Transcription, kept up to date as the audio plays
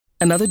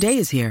Another day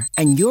is here,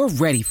 and you're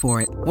ready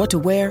for it. What to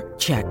wear?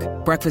 Check.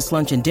 Breakfast,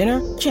 lunch, and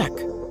dinner? Check.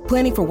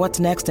 Planning for what's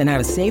next and how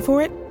to save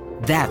for it?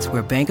 That's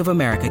where Bank of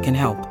America can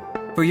help.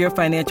 For your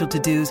financial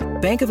to-dos,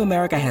 Bank of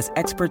America has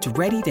experts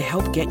ready to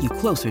help get you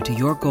closer to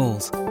your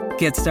goals.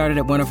 Get started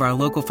at one of our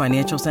local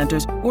financial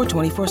centers or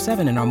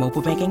 24/7 in our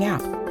mobile banking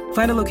app.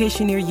 Find a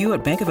location near you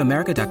at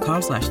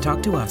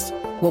bankofamerica.com/talktous.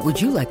 What would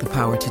you like the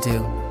power to do?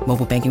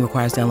 Mobile banking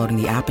requires downloading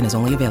the app and is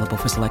only available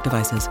for select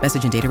devices.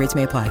 Message and data rates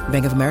may apply.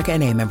 Bank of America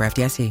N.A., member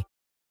FDIC.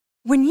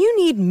 When you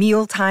need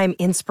mealtime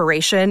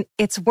inspiration,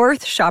 it's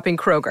worth shopping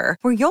Kroger,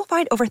 where you'll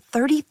find over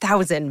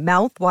 30,000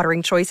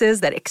 mouth-watering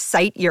choices that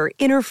excite your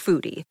inner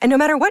foodie. And no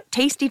matter what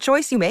tasty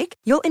choice you make,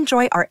 you'll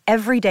enjoy our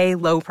everyday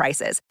low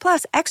prices,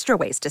 plus extra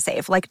ways to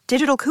save, like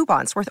digital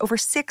coupons worth over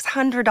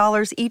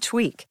 $600 each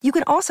week. You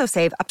can also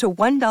save up to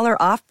 $1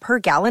 off per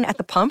gallon at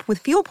the pump with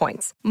fuel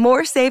points.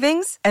 More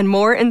savings and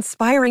more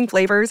inspiring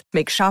flavors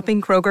make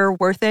shopping Kroger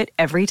worth it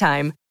every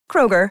time.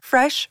 Kroger,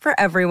 fresh for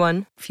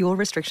everyone. Fuel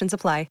restrictions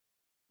apply.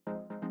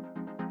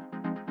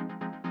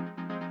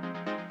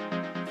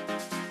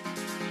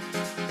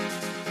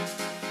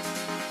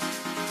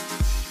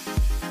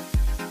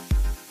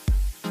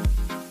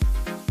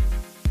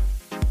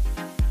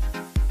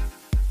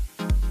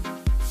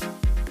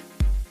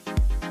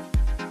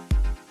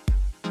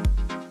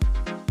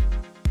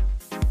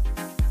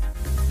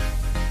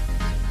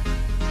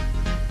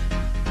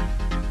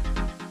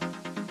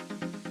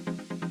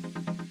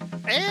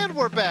 And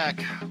we're back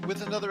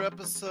with another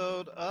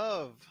episode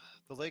of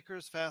the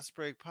Lakers Fast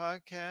Break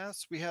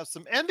Podcast. We have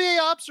some NBA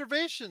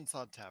observations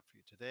on tap for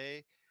you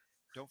today.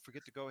 Don't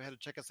forget to go ahead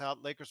and check us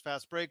out, Lakers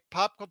Fast Break,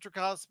 Pop Culture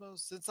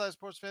Cosmos, Inside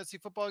Sports Fantasy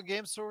Football, and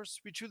Game Source.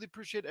 We truly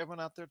appreciate everyone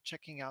out there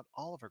checking out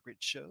all of our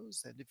great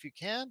shows. And if you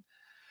can,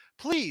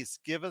 please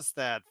give us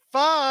that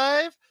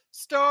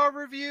 5-star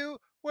review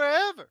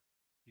wherever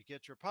you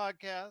get your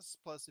podcasts.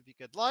 Plus, if you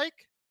could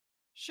like,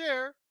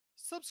 share,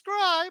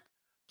 subscribe,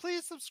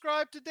 please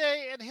subscribe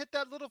today and hit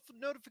that little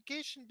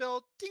notification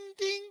bell, ding,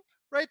 ding,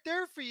 right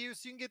there for you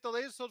so you can get the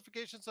latest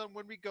notifications on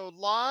when we go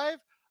live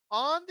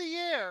on the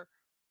air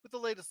with the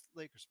latest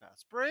Lakers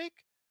Fast Break,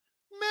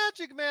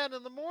 Magic Man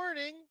in the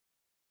Morning,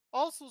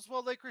 also as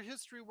well Laker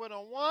History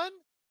 101,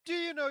 Do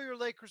You Know Your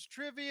Lakers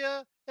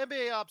Trivia,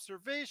 NBA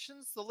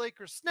Observations, the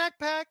Lakers Snack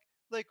Pack,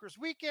 Lakers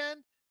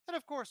Weekend, and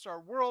of course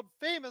our world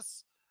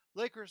famous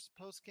Lakers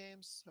post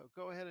games. So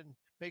go ahead and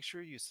make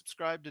sure you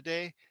subscribe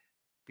today.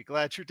 Be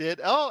glad you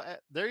did. Oh,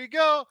 there you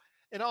go.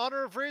 In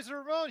honor of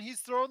Razor Ramon,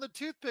 he's throwing the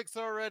toothpicks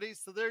already.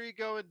 So there you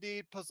go,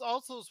 indeed. Plus,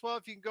 also as well,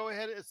 if you can go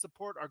ahead and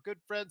support our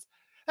good friends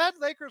at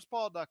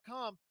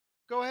LakersBall.com,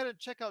 go ahead and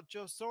check out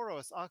Joe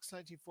Soros,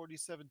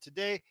 Ox1947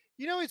 today.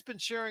 You know, he's been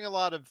sharing a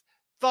lot of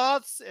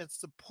thoughts and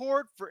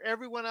support for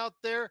everyone out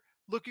there.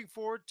 Looking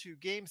forward to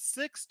Game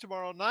 6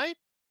 tomorrow night.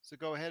 So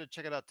go ahead and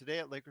check it out today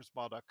at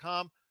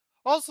LakersBall.com.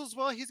 Also, as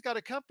well, he's got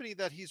a company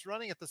that he's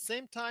running at the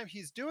same time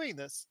he's doing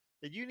this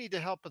that you need to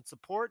help and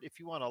support if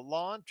you want a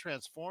lawn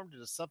transformed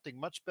into something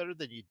much better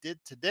than you did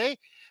today,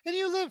 and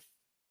you live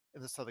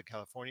in the Southern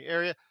California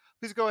area.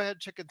 Please go ahead and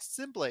check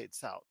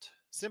Simblades out.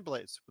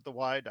 Simblades with the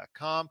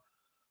Y.com.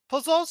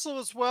 Plus, also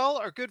as well,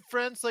 our good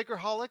friends,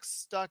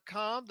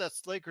 Lakerholics.com.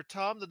 That's Laker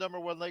Tom, the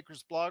 #1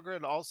 Lakers blogger,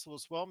 and also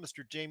as well,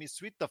 Mr. Jamie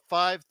Sweet, the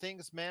 5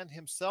 Things man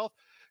himself.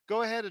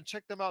 Go ahead and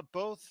check them out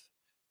both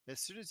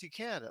as soon as you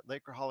can at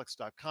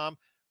Lakerholics.com.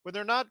 When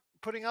they're not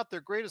putting out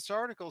their greatest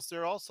articles,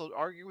 they're also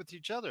arguing with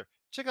each other.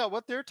 Check out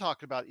what they're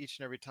talking about each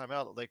and every time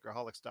out at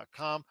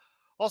Lakerholics.com.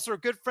 Also, our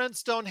good friend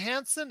Stone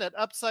Hansen at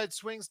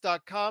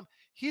UpsideSwings.com.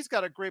 He's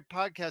got a great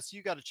podcast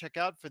you got to check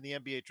out for the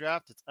NBA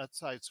Draft. It's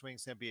Upside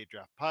Swings NBA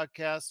Draft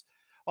Podcast.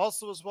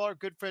 Also, as well, our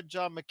good friend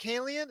John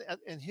McCallion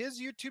and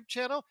his YouTube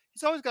channel.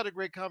 He's always got a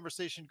great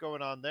conversation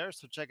going on there,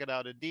 so check it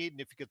out indeed.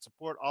 And if you could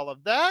support all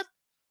of that,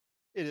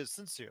 it is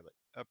sincerely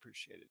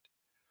appreciated.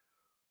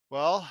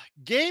 Well,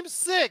 Game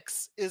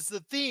 6 is the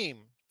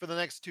theme for the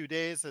next 2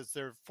 days, as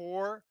there are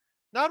 4,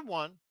 not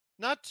 1,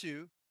 not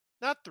 2,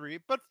 not 3,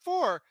 but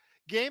 4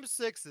 Game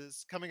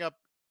 6s coming up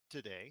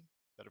today,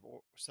 that have,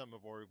 some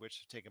of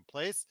which have taken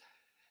place,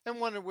 and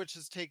one of which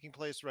is taking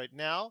place right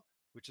now,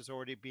 which is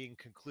already being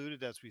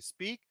concluded as we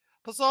speak.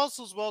 Plus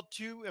also as well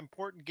 2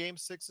 important Game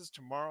 6s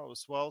tomorrow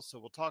as well, so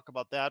we'll talk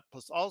about that.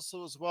 Plus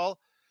also as well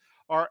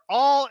our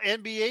all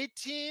NBA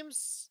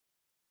teams.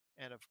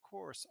 And of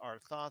course, our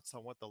thoughts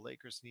on what the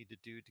Lakers need to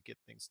do to get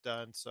things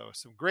done. So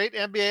some great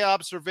NBA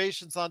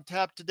observations on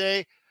tap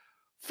today.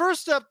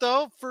 First up,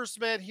 though, first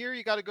man here,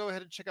 you got to go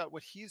ahead and check out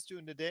what he's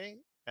doing today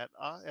at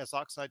as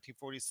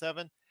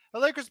Ox1947 at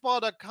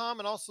LakersBall.com,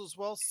 and also as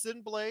well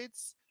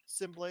Simblades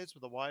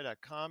with a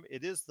Y.com.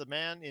 It is the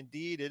man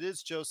indeed. It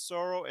is Joe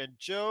Soro. And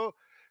Joe,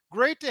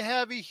 great to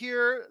have you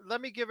here.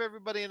 Let me give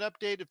everybody an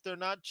update if they're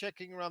not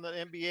checking around the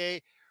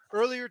NBA.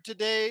 Earlier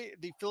today,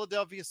 the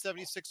Philadelphia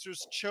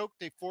 76ers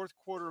choked a fourth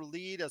quarter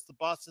lead as the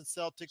Boston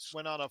Celtics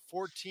went on a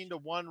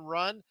 14-1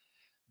 run.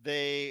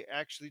 They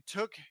actually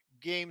took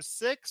Game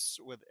 6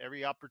 with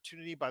every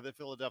opportunity by the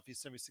Philadelphia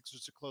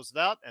 76ers to close it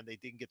out, and they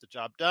didn't get the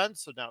job done.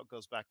 So now it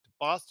goes back to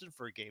Boston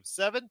for Game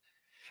 7.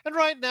 And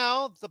right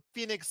now, the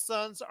Phoenix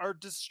Suns are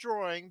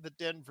destroying the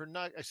Denver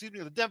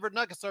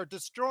Nuggets are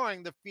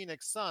destroying the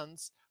Phoenix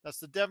Suns. That's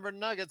the Denver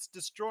Nuggets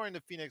destroying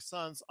the Phoenix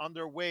Suns on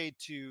their way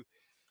to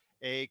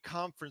a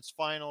conference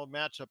final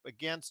matchup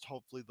against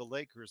hopefully the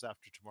Lakers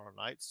after tomorrow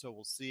night. So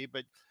we'll see.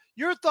 But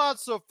your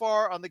thoughts so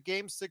far on the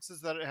game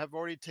sixes that have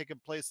already taken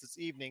place this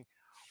evening,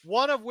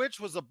 one of which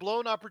was a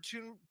blown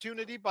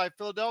opportunity by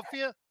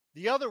Philadelphia,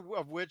 the other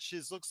of which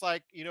looks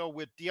like,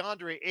 with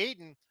DeAndre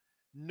Ayton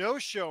no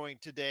showing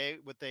today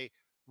with a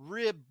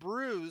rib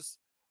bruise.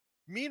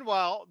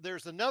 Meanwhile,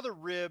 there's another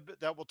rib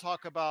that we'll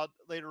talk about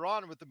later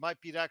on with it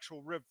might be an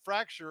actual rib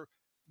fracture,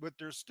 but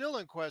they're still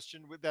in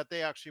question with that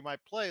they actually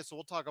might play. So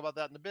we'll talk about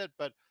that in a bit.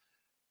 But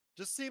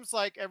just seems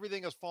like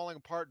everything is falling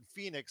apart in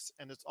Phoenix,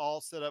 and it's all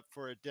set up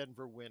for a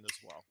Denver win as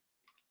well.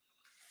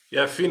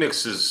 Yeah,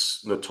 Phoenix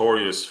is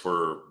notorious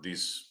for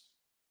these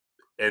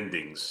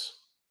endings,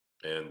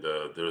 and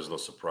there's no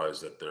surprise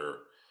that they're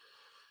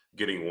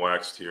getting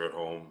waxed here at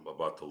home,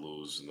 about to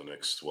lose in the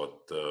next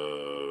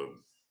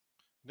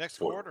next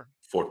quarter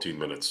 14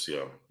 minutes.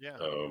 Yeah. Yeah.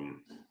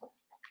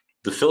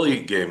 The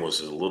Philly game was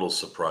a little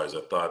surprise.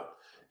 I thought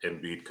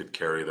Embiid could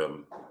carry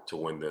them to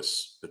win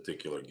this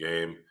particular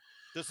game.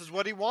 This is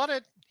what he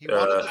wanted. He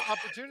wanted this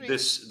opportunity.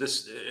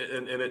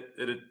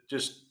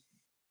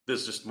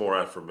 There's just more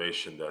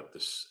affirmation that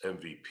this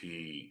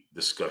MVP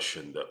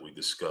discussion that we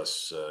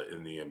discuss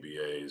in the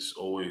NBA is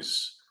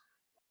always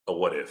a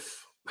what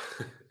if.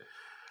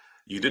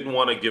 You didn't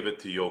want to give it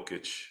to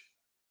Jokic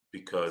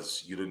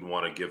because you didn't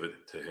want to give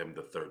it to him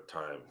the third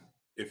time.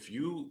 If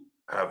you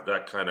have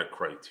that kind of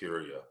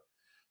criteria,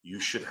 you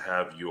should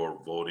have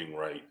your voting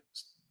right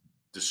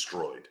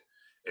destroyed,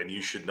 and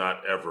you should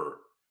not ever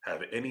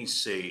have any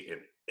say in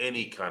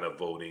any kind of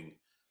voting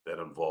that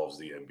involves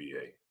the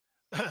NBA.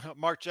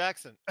 Mark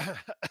Jackson.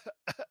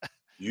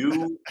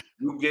 You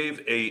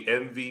gave a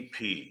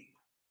MVP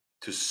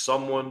to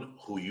someone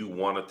who you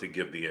wanted to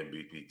give the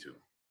MVP to.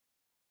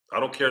 I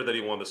don't care that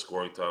he won the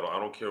scoring title. I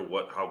don't care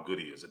how good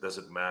he is. It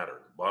doesn't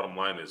matter. Bottom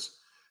line is,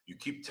 you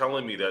keep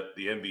telling me that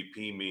the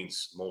MVP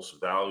means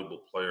most valuable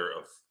player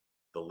of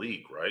the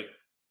league, right?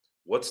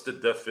 What's the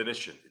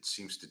definition? It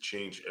seems to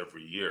change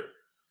every year.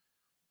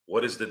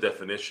 What is the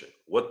definition?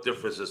 What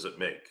difference does it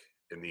make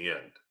in the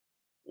end?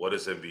 What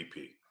is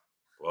MVP?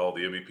 Well,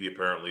 the MVP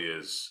apparently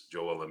is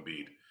Joel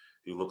Embiid.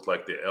 He looked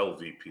like the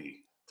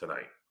LVP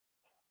tonight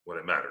when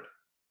it mattered.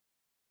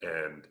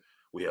 And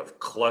we have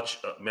Clutch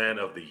Man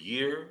of the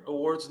Year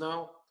awards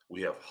now.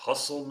 We have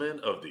Hustle Man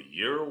of the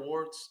Year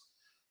awards.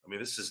 I mean,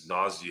 this is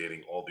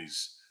nauseating, all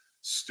these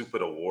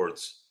stupid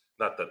awards.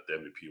 Not that the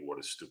MVP award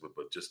is stupid,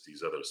 but just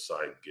these other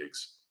side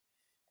gigs.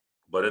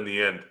 But in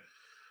the end,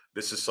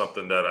 this is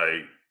something that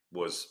I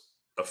was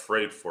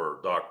afraid for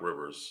Doc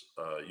Rivers.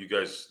 You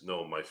guys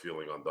know my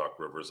feeling on Doc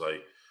Rivers.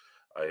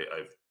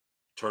 I've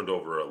turned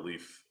over a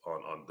leaf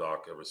on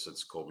Doc ever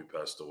since Kobe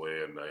passed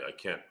away, and I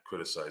can't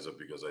criticize him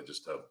because I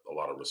just have a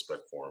lot of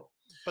respect for him.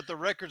 But the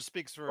record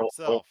speaks for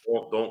itself.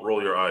 Don't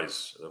roll your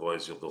eyes,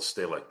 otherwise they'll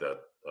stay like that,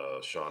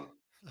 Sean.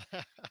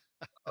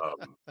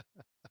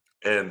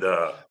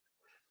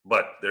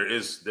 But there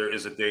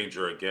is a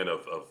danger again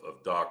of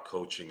Doc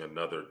coaching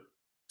another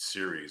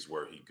series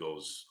where he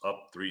goes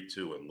up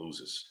 3-2 and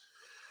loses.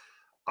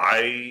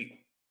 I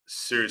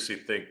seriously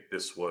think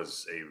this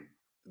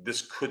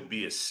could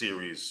be a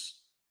series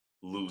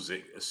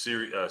losing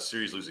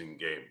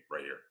game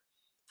right here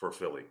for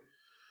Philly.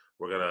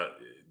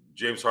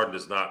 James Harden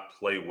does not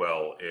play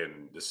well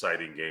in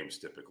deciding games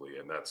typically,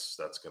 and that's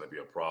going to be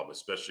a problem,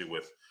 especially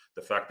with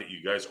the fact that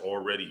you guys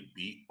already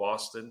beat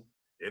Boston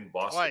in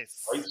Boston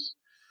twice.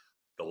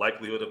 The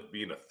likelihood of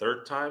being a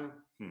third time.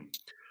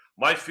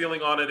 My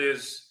feeling on it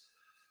is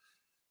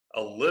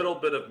a little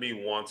bit of me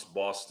wants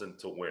Boston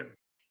to win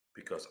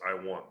because I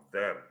want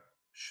them,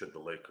 should the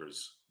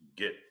Lakers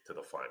get to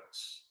the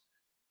finals.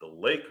 The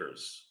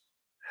Lakers,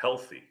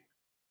 healthy,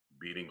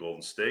 beating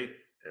Golden State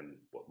and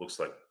what looks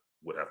like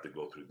would have to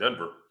go through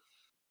Denver.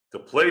 To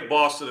play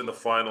Boston in the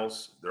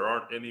finals, there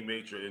aren't any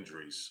major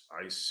injuries.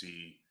 I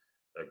see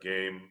a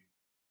game.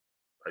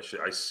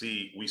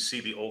 We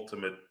see the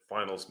ultimate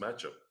finals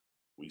matchup.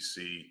 We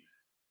see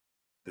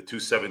the two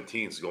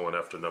 17s going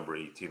after number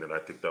 18, and I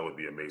think that would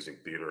be amazing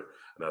theater,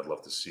 and I'd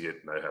love to see it.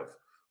 And I have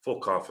full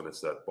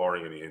confidence that,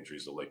 barring any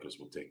injuries, the Lakers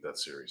will take that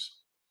series.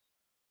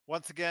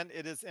 Once again,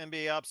 it is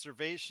NBA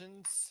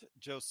Observations.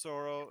 Joe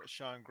Soro,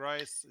 Sean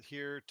Grice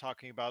here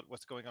talking about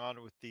what's going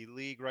on with the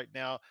league right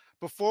now.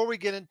 Before we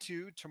get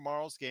into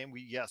tomorrow's game,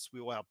 we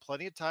will have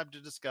plenty of time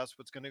to discuss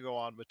what's going to go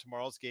on with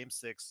tomorrow's Game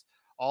 6,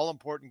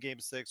 all-important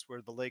Game 6,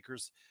 where the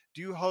Lakers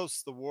do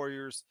host the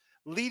Warriors,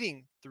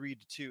 leading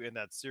 3-2 in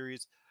that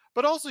series.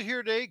 But also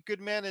here today,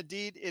 good man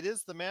indeed, it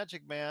is the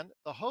Magic Man,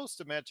 the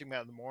host of Magic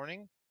Man in the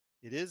Morning.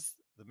 It is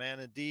the man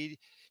indeed.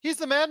 He's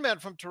the madman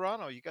from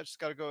Toronto. You guys just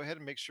got to go ahead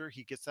and make sure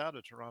he gets out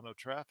of Toronto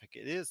traffic.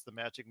 It is the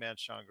Magic Man,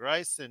 Sean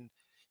Grice, and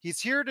He's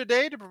here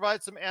today to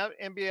provide some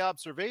NBA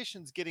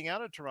observations getting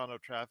out of Toronto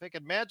traffic.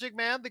 And Magic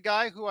Man, the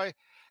guy who I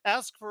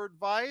asked for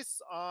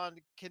advice on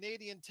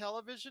Canadian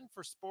television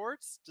for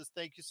sports, just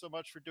thank you so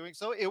much for doing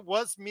so. It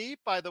was me,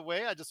 by the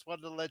way. I just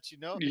wanted to let you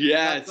know, not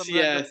Yes, some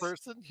random yes.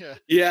 person. Yeah.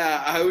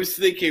 Yeah, I was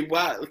thinking,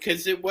 wow,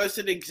 because it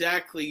wasn't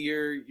exactly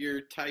your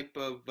type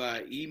of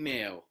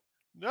email.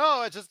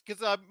 No, it's just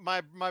because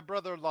my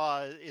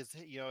brother-in-law is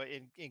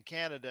in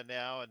Canada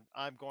now, and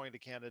I'm going to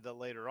Canada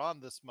later on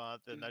this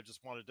month, and I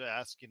just wanted to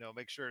ask,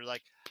 make sure,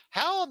 like,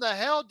 how in the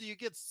hell do you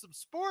get some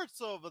sports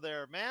over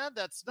there, man?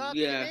 That's not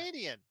Yeah,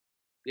 Canadian.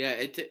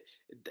 yeah.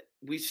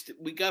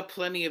 We got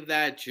plenty of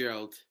that,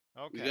 Gerald.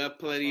 We Okay, got I just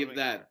plenty want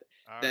to of make sure.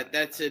 that. All That right.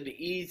 that's an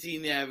easy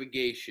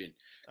navigation.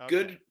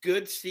 Okay.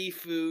 Good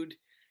seafood,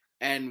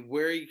 and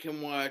where you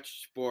can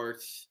watch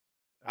sports.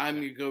 I'm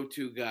Okay. your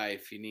go-to guy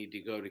if you need to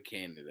go to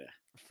Canada.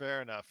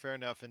 Fair enough. Fair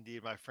enough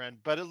indeed, my friend.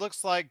 But it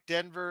looks like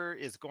Denver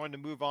is going to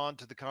move on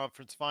to the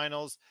conference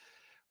finals.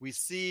 We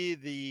see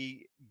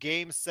the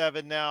game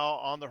 7 now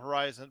on the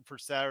horizon for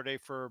Saturday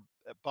for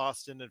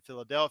Boston and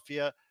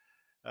Philadelphia.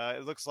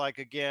 It looks like,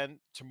 again,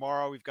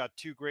 tomorrow we've got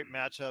two great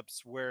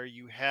matchups where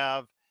you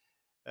have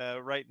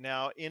right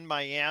now in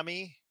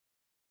Miami,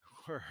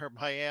 where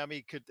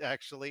Miami could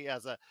actually,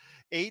 as a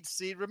 8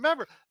 seed,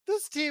 remember,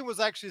 this team was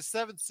actually a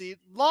 7 seed,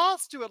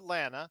 lost to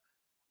Atlanta,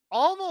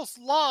 almost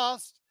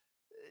lost.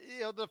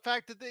 The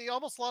fact that they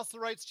almost lost the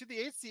rights to the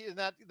 8 seed in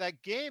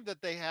that game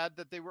that they had,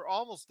 that they were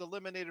almost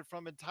eliminated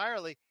from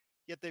entirely,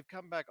 yet they've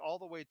come back all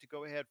the way to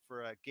go ahead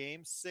for a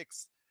game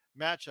 6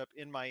 matchup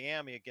in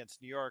Miami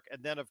against New York,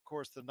 and then of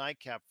course the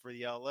nightcap for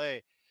the LA.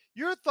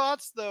 Your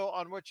thoughts though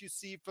on what you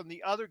see from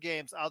the other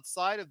games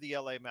outside of the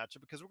LA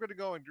matchup, because we're going to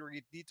go into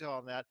detail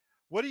on that.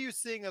 What are you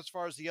seeing as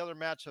far as the other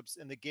matchups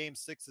in the game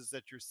 6s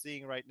that you're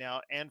seeing right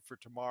now and for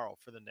tomorrow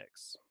for the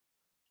Knicks?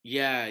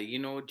 Yeah,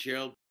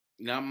 Gerald,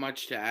 not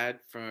much to add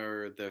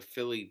for the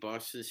Philly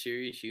Boston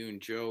series. You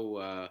and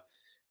Joe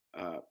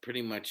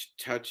pretty much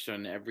touched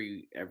on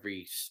every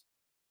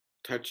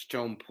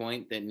touchstone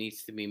point that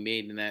needs to be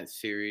made in that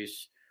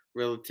series.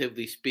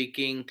 Relatively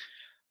speaking,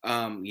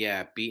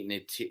 yeah,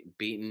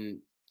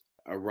 beating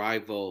a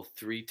rival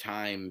 3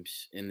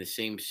 times in the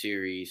same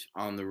series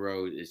on the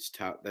road is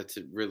tough. That's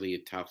really a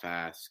tough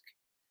ask.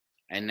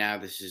 And now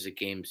this is a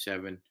game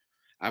 7.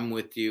 I'm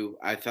with you.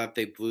 I thought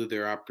they blew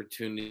their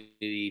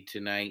opportunity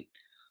tonight.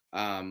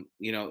 In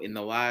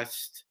the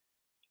last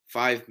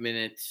 5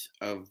 minutes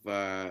of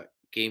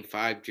game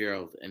 5,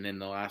 Gerald, and in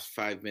the last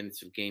 5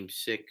 minutes of game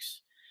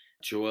 6,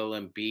 Joel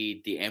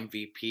Embiid, the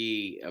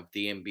MVP of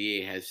the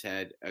NBA, has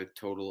had a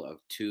total of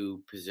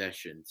 2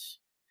 possessions.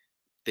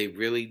 They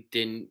really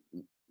didn't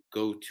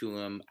go to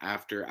him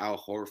after Al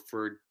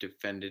Horford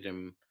defended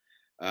him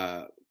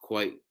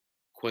quite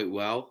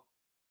well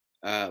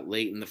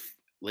late in the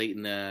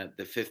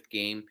 5th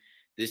game.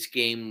 This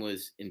game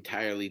was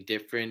entirely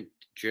different,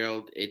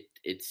 Gerald.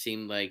 It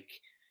seemed like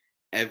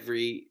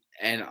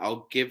and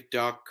I'll give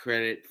Doc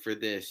credit for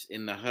this.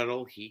 In the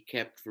huddle, he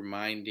kept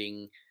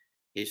reminding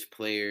his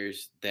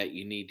players that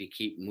you need to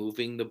keep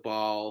moving the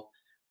ball.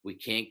 We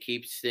can't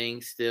keep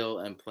staying still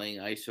and playing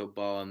ISO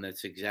ball, and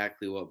that's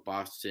exactly what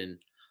Boston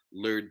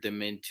lured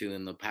them into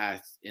in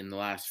the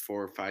last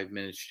 4 or 5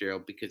 minutes,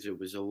 Gerald, because it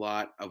was a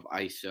lot of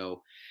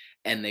ISO,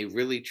 and they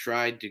really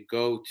tried to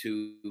go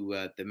to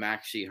the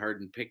Maxey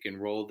Harden pick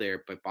and roll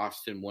there, but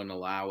Boston wouldn't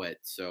allow it.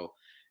 So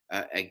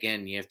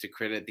again, you have to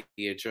credit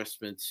the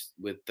adjustments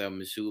with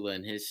Missoula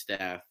and his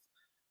staff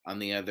on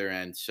the other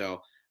end.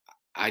 So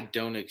I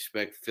don't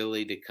expect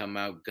Philly to come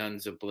out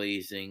guns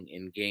a-blazing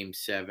in game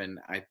 7.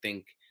 I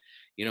think,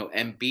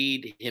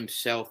 Embiid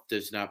himself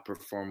does not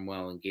perform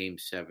well in game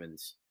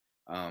 7s.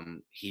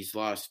 He's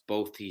lost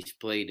both he's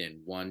played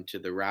in, one to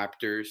the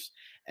Raptors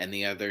and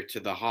the other to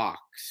the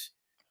Hawks.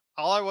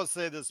 All I will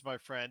say this, my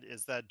friend,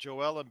 is that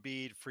Joel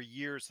Embiid for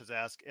years has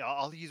asked,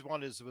 all he's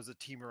wanted was a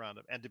team around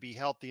him and to be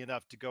healthy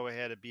enough to go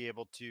ahead and be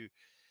able to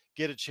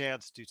get a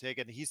chance to take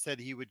it. And he said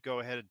he would go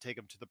ahead and take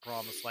him to the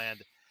promised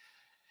land.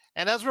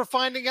 And as we're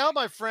finding out,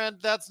 my friend,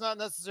 that's not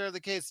necessarily the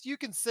case. You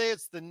can say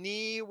it's the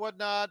knee,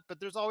 whatnot,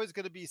 but there's always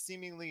going to be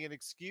seemingly an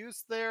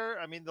excuse there.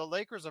 I mean, the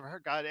Lakers have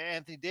hurt, got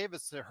Anthony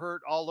Davis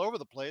hurt all over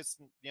the place.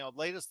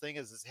 Latest thing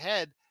is his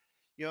head.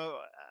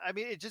 I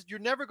mean, you're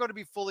never going to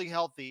be fully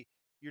healthy.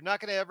 You're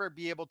not going to ever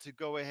be able to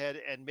go ahead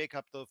and make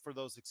up for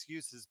those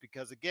excuses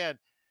because, again,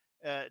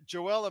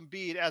 Joel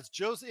Embiid, as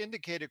Joe's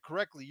indicated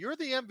correctly, you're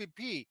the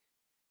MVP.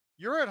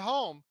 You're at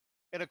home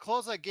in a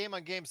closeout game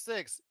on game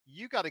 6.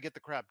 You got to get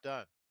the crap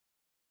done.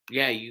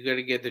 Yeah, you got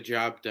to get the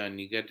job done.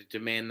 You got to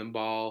demand the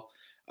ball.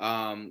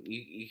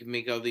 You can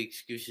make all the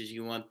excuses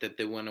you want that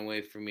they went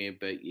away from you,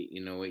 but you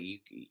know what?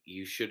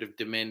 You should have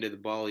demanded the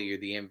ball. You're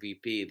the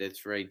MVP.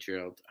 That's right,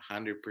 Gerald.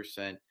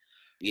 100%.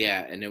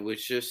 Yeah, and it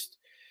was just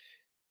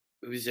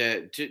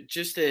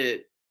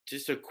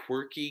a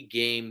quirky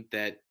game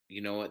that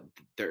the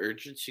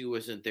urgency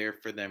wasn't there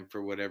for them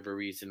for whatever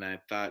reason. I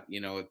thought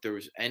if there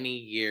was any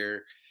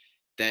year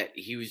that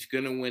he was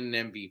going to win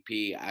an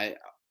MVP,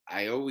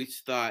 I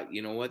always thought,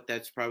 you know what,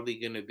 that's probably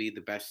going to be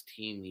the best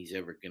team he's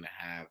ever going to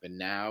have. And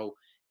now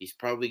he's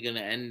probably going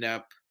to end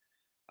up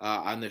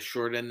on the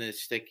short end of the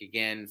stick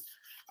again.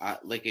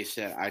 Like I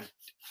said,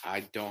 I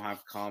don't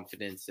have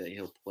confidence that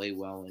he'll play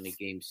well in a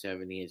game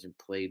 7. He hasn't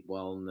played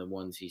well in the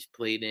ones he's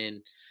played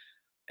in.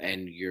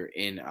 And you're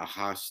in a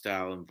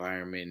hostile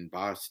environment in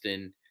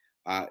Boston.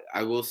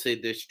 I will say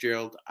this,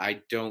 Gerald.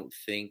 I don't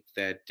think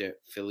that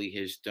Philly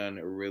has done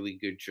a really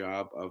good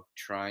job of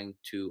trying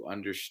to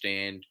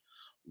understand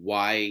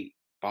why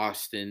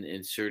Boston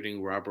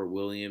inserting Robert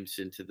Williams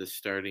into the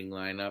starting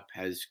lineup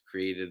has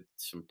created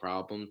some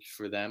problems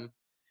for them.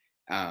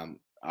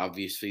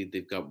 Obviously,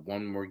 they've got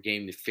one more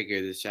game to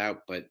figure this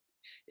out, but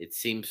it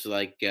seems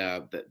like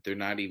that they're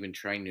not even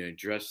trying to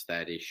address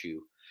that issue.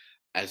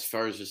 As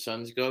far as the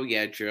Suns go,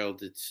 yeah,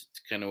 Gerald, it's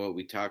kind of what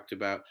we talked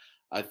about.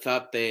 I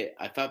thought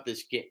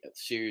this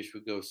series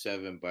would go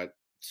 7, but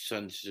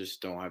Suns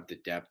just don't have the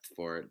depth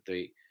for it.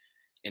 They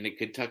in the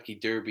Kentucky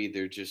Derby,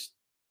 they're just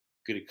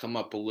going to come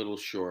up a little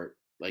short.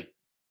 Like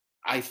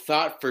I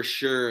thought for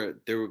sure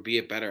there would be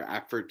a better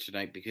effort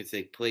tonight because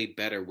they played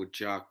better with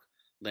Jock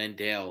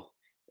Landale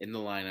in the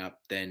lineup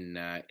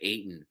than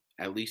Ayton,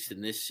 at least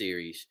in this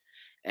series.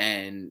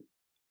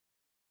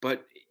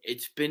 But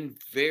it's been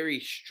very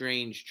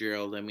strange,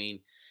 Gerald. I mean,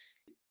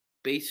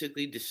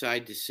 basically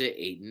decide to sit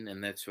Ayton,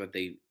 and that's what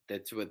they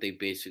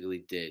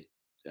basically did.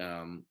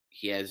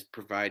 He has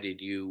provided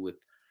you with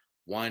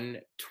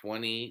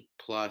 120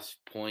 plus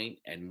point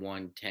and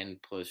 110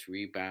 plus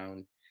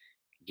rebound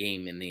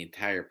game in the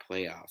entire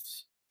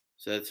playoffs.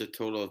 So that's a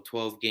total of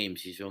 12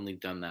 games. He's only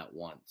done that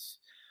once.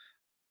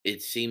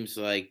 It seems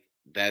like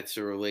that's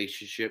a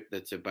relationship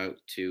that's about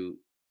to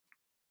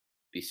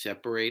be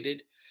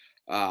separated.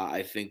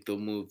 I think they'll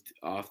move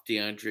off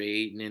DeAndre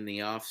Ayton in the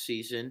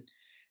offseason.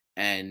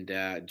 And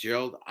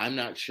Gerald, I'm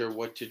not sure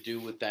what to do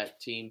with that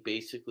team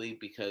basically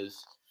because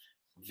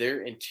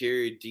their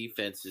interior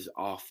defense is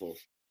awful.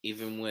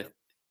 Even with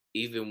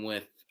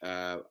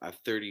a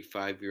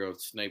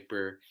 35-year-old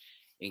sniper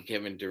in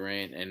Kevin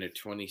Durant and a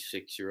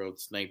 26-year-old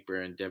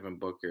sniper in Devin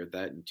Booker,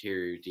 that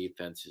interior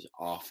defense is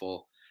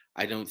awful.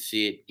 I don't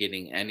see it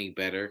getting any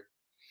better.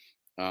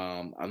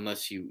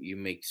 Unless you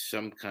make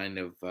some kind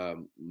of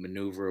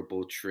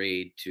maneuverable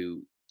trade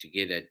to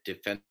get a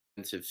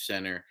defensive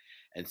center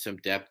and some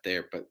depth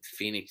there. But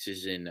Phoenix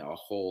is in a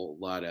whole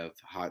lot of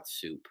hot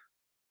soup.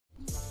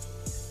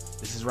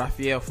 This is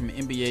Raphael from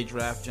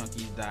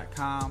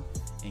NBADraftJunkies.com,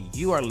 and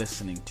you are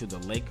listening to the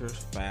Lakers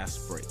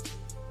Fast Break.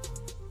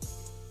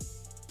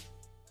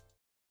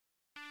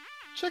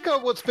 Check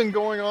out what's been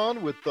going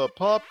on with the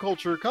Pop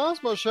Culture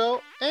Cosmos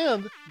Show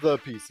and the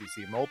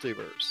PCC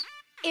Multiverse.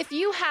 If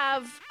you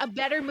have a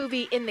better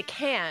movie in the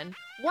can,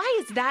 why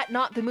is that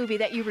not the movie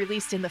that you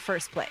released in the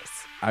first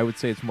place? I would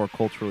say it's more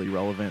culturally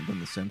relevant than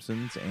The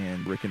Simpsons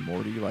and Rick and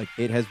Morty. Like,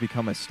 it has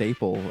become a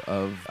staple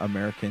of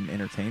American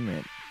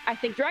entertainment. I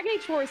think Dragon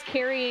Age 4 is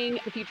carrying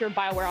the future of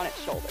BioWare on its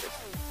shoulders.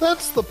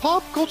 That's the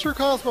Pop Culture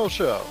Cosmos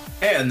Show.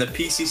 And the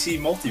PCC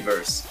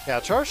Multiverse.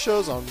 Catch our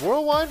shows on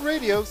Worldwide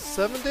Radio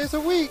 7 days a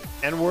week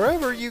and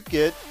wherever you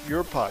get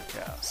your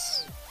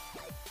podcasts.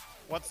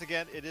 Once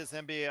again, it is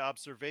NBA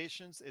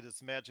Observations. It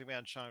is Magic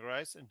Man Sean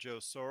Grice and Joe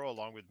Soro,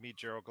 along with me,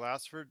 Gerald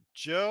Glassford.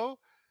 Joe,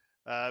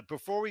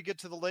 before we get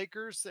to the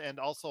Lakers and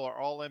also our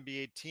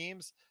all-NBA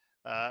teams,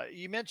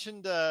 you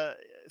mentioned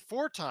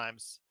 4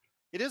 times.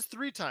 It is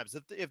 3 times.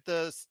 If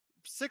the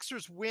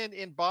Sixers win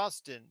in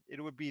Boston,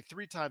 it would be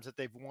 3 times that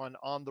they've won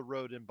on the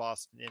road in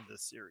Boston in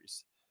this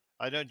series.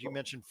 I know you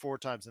mentioned 4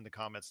 times in the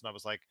comments, and I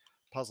was like,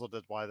 puzzled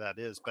at why that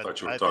is. But I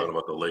thought you were talking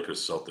about the Lakers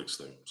Celtics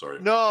thing. Sorry.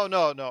 No.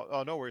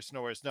 Oh, no worries.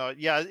 No.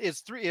 Yeah,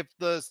 it's 3. If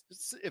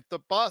the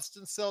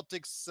Boston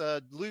Celtics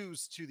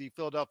lose to the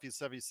Philadelphia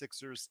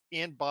 76ers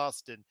in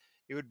Boston,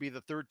 it would be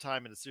the 3rd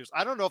time in the series.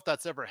 I don't know if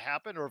that's ever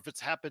happened or if it's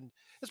happened.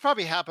 It's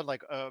probably happened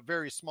like a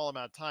very small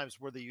amount of times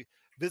where the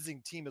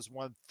visiting team has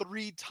won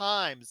 3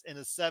 times in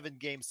a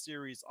 7-game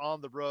series on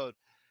the road.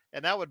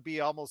 And that would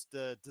be almost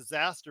a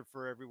disaster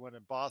for everyone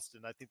in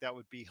Boston. I think that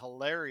would be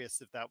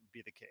hilarious if that would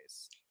be the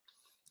case.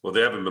 Well,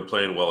 they haven't been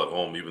playing well at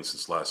home even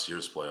since last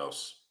year's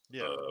playoffs.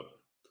 Yeah.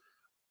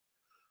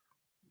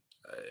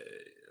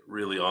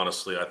 Really,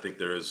 honestly, I think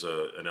there is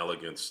an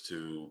elegance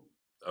to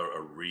a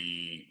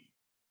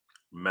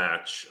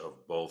rematch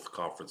of both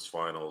conference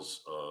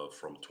finals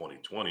from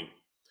 2020.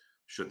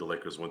 Should the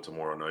Lakers win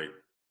tomorrow night,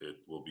 it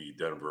will be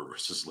Denver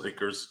versus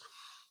Lakers.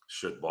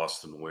 Should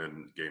Boston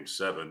win Game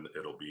 7,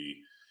 it'll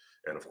be,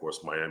 and of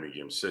course, Miami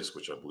Game 6,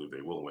 which I believe they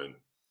will win.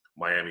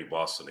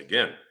 Miami-Boston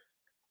again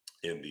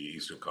in the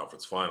Eastern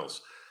Conference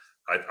Finals.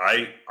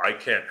 I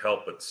can't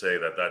help but say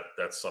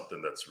that's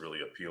something that's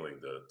really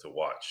appealing to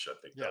watch. I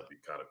think that'd be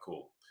kind of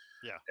cool.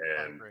 Yeah,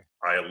 and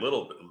I agree.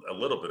 A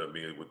little bit of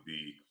me would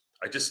be.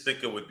 I just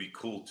think it would be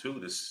cool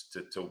too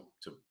to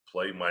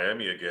play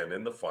Miami again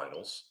in the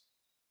finals,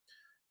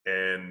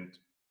 and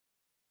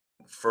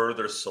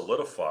further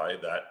solidify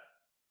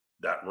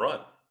that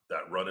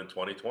run in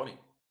 2020.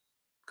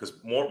 Because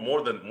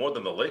more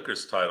than the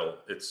Lakers title,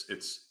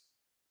 it's.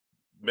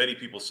 Many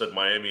people said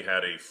Miami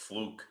had a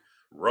fluke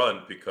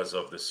run because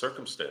of the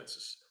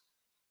circumstances.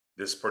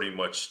 This pretty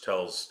much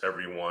tells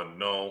everyone,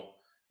 no,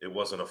 it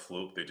wasn't a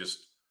fluke. They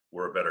just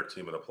were a better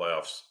team in the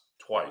playoffs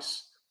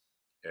twice.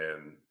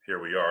 And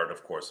here we are. And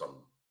of course, I'm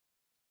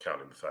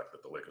counting the fact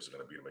that the Lakers are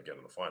going to beat them again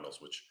in the finals,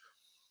 which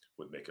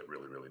would make it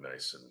really, really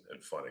nice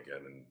and fun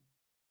again. And,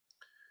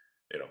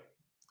 you know,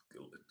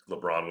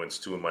 LeBron wins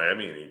 2 in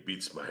Miami and he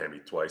beats Miami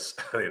twice.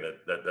 I mean,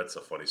 that's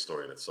a funny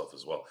story in itself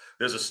as well.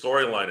 There's a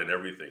storyline in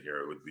everything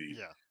here. It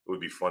would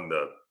be fun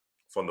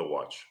to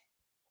watch.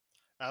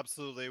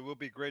 Absolutely. It will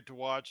be great to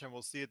watch, and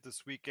we'll see it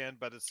this weekend,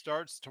 but it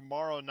starts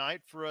tomorrow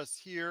night for us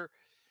here.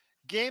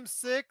 Game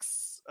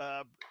 6,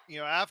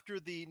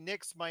 after the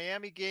Knicks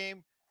Miami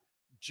game,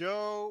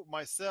 Joe,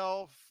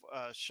 myself,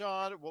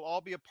 Sean will all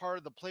be a part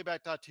of the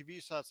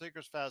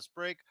playback.tv/Lakers Fast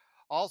Break.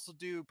 Also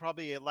do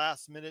probably a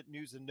last minute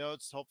news and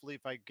notes. Hopefully,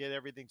 if I get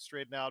everything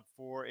straightened out,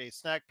 for a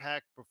snack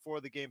pack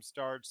before the game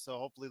starts. So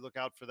hopefully look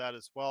out for that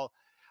as well.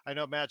 I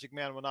know Magic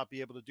Man will not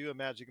be able to do a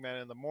Magic Man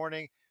in the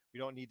morning. We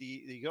don't need to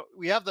eat.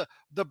 We have the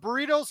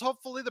burritos.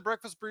 Hopefully the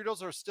breakfast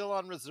burritos are still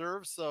on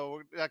reserve,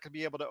 so I could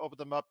be able to open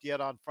them up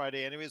yet on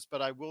Friday anyways,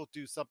 but I will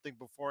do something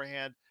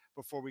beforehand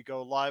before we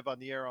go live on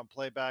the air on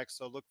playback.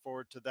 So look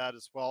forward to that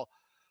as well.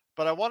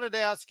 But I wanted to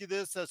ask you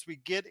this as we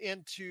get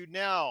into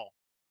now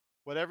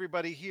what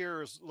everybody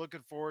here is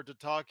looking forward to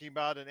talking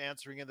about and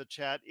answering in the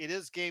chat. It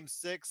is game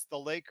 6, the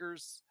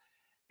Lakers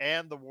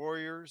and the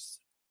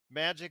Warriors.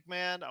 Magic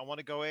Man, I want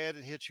to go ahead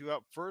and hit you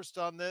up first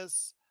on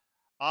this.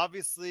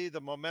 Obviously,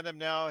 the momentum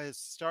now has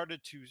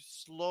started to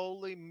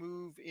slowly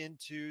move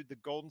into the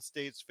Golden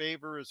State's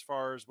favor as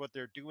far as what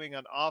they're doing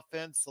on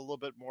offense, a little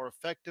bit more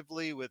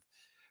effectively with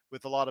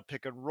a lot of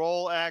pick and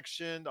roll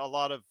action, a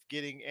lot of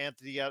getting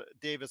Anthony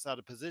Davis out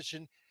of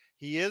position.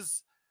 He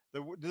is,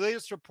 the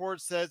latest report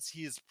says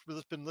he's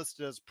been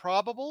listed as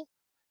probable,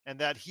 and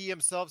that he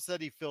himself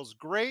said he feels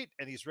great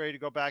and he's ready to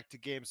go back to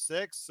game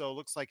 6. So it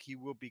looks like he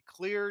will be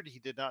cleared. He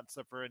did not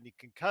suffer any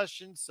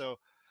concussion. So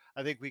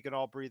I think we can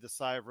all breathe a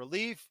sigh of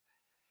relief.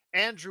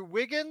 Andrew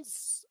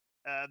Wiggins,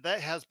 that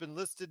has been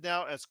listed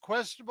now as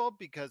questionable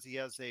because he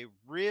has a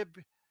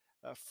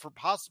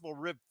possible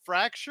rib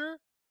fracture,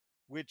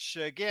 which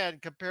again,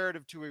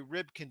 comparative to a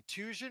rib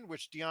contusion,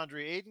 which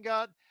DeAndre Ayton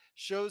got,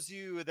 shows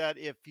you that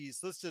if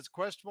he's listed as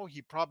questionable,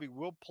 he probably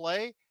will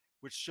play,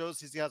 which shows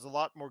he has a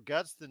lot more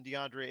guts than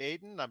DeAndre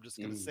Ayton. I'm just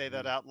going to say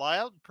that out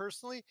loud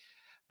personally.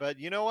 But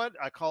you know what?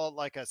 I call it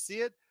like I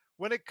see it.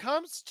 When it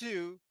comes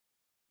to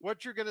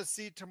what you're going to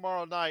see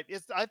tomorrow night,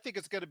 I think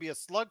it's going to be a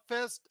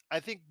slugfest. I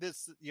think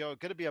this, going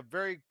to be a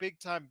very big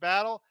time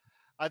battle.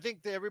 I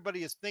think that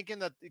everybody is thinking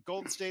that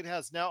Golden State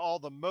has now all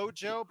the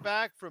mojo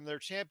back from their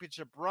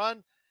championship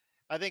run.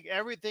 I think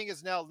everything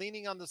is now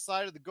leaning on the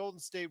side of the Golden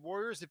State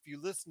Warriors. If you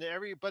listen to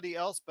everybody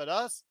else but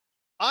us,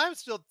 I'm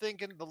still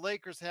thinking the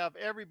Lakers have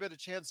every bit of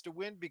chance to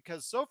win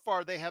because so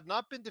far they have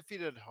not been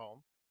defeated at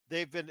home.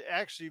 They've been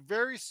actually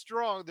very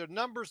strong. Their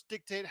numbers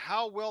dictate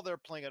how well they're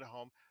playing at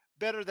home,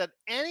 better than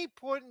any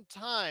point in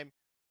time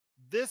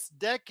this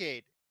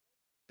decade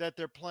that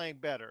they're playing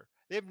better.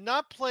 They've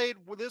not played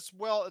this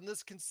well and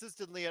this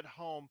consistently at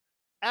home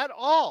at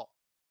all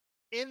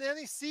in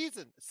any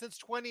season since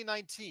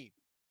 2019,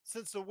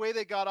 since the way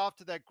they got off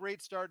to that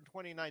great start in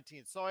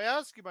 2019. So I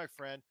ask you, my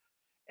friend,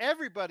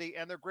 everybody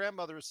and their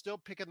grandmother is still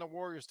picking the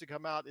Warriors to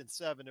come out in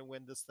 7 and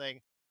win this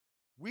thing.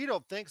 We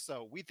don't think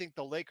so. We think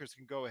the Lakers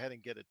can go ahead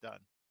and get it done.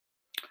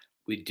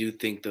 We do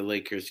think the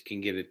Lakers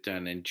can get it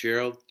done. And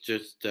Gerald,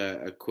 just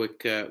a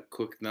quick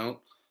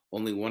note.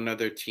 Only one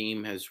other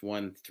team has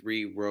won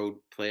 3 road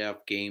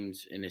playoff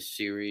games in a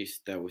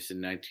series. That was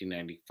in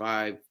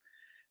 1995.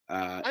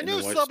 I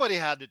knew somebody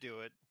had to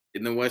do it.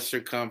 In the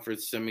Western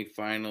Conference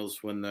semifinals,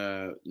 when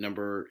the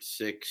number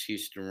 6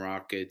 Houston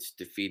Rockets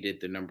defeated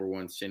the number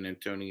 1 San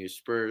Antonio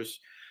Spurs,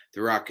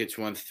 the Rockets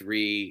won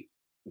 3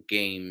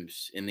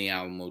 games in the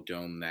Alamo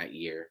Dome that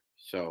year.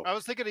 So I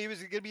was thinking he was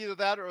going to be either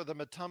that or the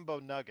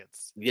Matumbo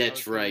Nuggets.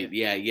 That's right.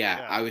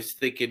 Yeah. I was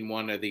thinking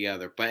one or the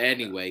other. But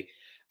anyway,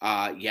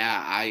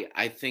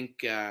 I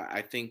think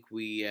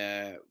we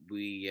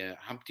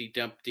Humpty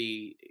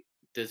Dumpty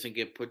doesn't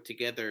get put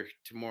together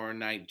tomorrow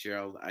night,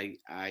 Gerald.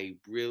 I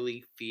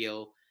really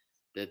feel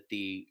that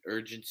the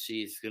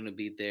urgency is going to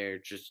be there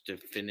just to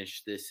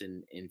finish this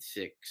in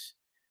 6.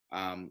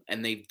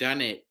 And they've done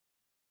it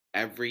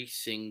every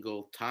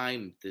single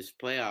time this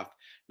playoff.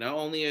 Not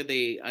only are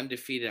they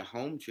undefeated at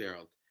home,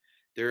 Gerald,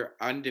 they're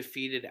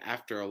undefeated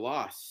after a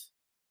loss.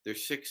 They're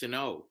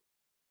 6-0.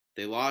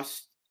 They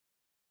lost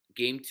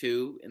game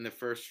 2 in the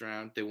first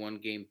round. They won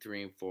game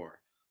 3 and 4.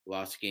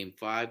 Lost game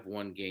 5,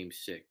 won game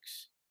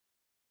 6.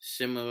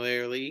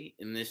 Similarly,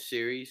 in this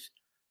series,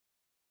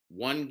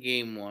 won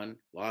game 1,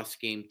 lost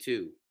game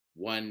 2,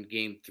 won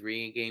game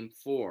 3 and game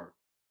 4,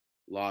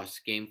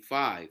 lost game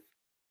 5.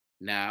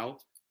 Now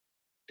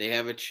they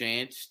have a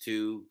chance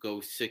to go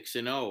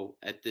 6-0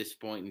 at this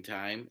point in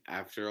time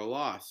after a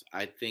loss.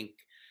 I think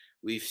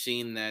we've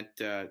seen that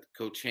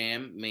Coach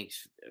Ham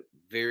makes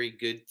very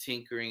good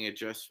tinkering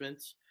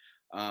adjustments.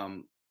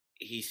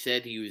 He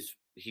said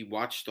he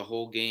watched the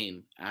whole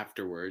game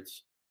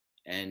afterwards,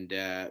 And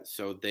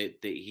so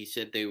he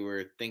said they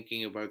were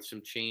thinking about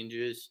some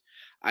changes.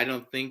 I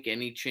don't think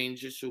any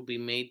changes will be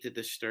made to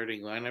the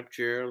starting lineup,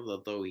 Gerald,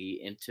 although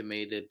he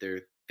intimated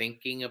they're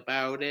thinking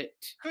about it.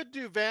 Could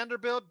do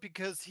Vanderbilt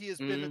because he has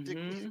been he's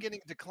Mm-hmm. getting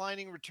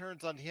declining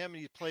returns on him,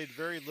 and he played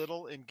very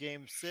little in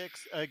game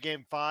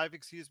 5,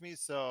 excuse me.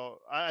 So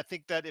I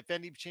think that if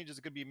any changes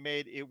could be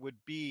made, it would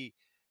be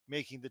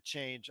making the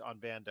change on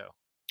Vando.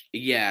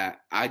 Yeah,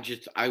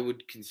 I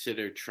would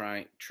consider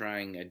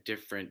trying a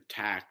different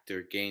tact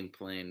or game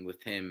plan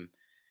with him,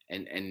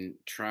 and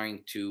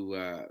trying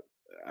to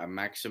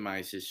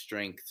maximize his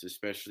strengths,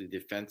 especially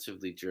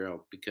defensively,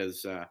 Gerald,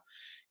 because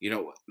you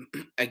know,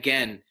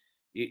 again,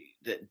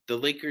 the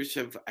Lakers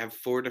have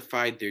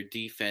fortified their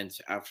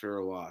defense after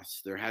a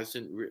loss. There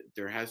hasn't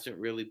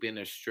really been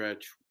a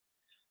stretch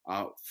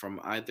from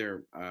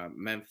either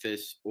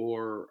Memphis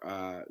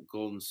or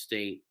Golden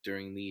State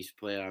during these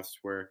playoffs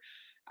where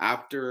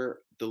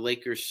after the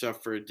Lakers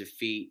suffer a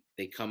defeat,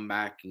 they come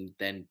back and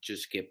then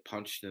just get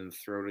punched in the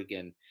throat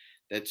again.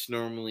 That's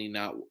normally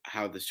not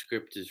how the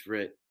script is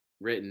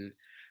written.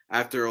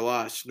 After a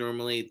loss,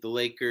 normally the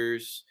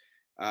Lakers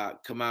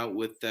come out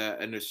with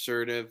an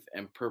assertive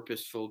and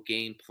purposeful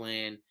game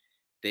plan.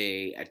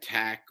 They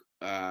attack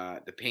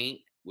the paint,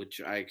 which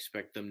I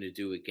expect them to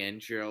do again,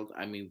 Gerald.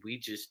 I mean, we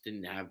just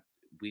didn't have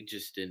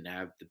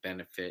the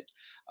benefit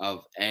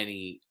of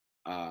any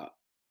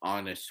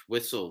honest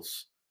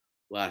whistles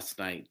last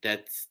night.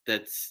 That's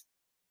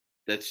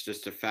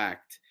just a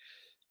fact.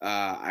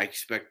 I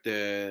expect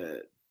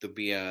to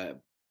be a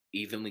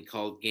evenly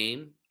called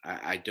game.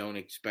 I don't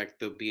expect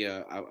there'll be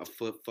a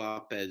flip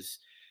flop as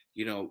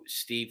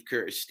Steve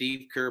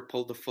Kerr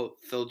pulled a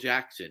Phil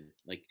Jackson.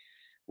 Like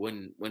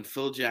when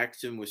Phil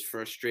Jackson was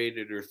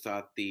frustrated or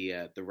thought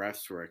the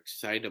refs were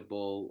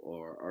excitable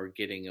or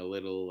getting a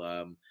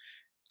little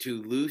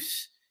too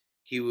loose,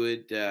 he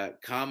would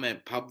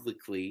comment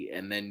publicly,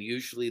 and then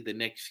usually the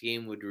next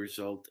game would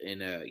result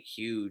in a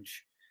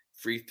huge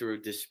free throw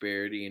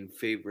disparity in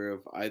favor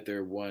of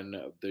either one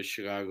of the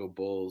Chicago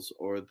Bulls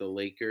or the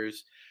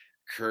Lakers.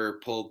 Kerr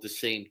pulled the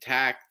same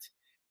tact,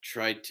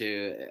 tried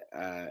to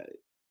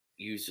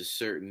use a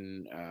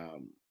certain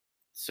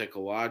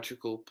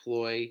psychological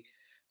ploy.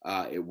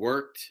 It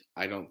worked.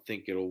 I don't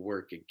think it'll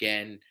work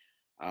again.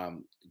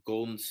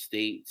 Golden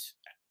State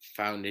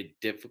found it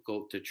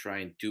difficult to try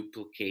and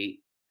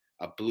duplicate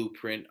a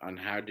blueprint on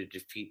how to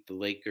defeat the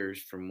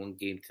Lakers from one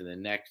game to the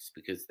next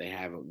because they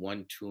haven't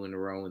won 2 in a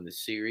row in the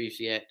series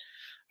yet.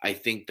 I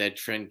think that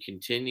trend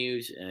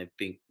continues, and I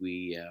think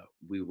we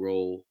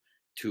roll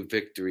to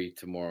victory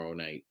tomorrow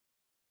night.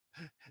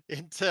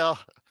 Intel,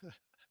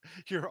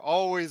 you're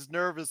always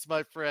nervous,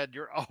 my friend.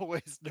 You're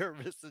always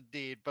nervous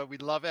indeed, but we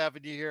love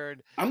having you here.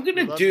 And I'm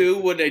going to do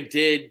what I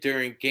did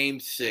during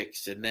Game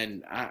 6, and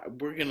then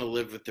we're going to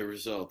live with the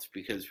results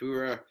because we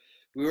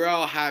were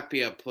all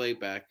happy at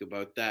playback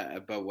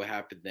about what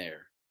happened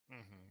there.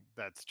 Mm-hmm.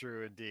 That's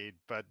true indeed.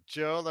 But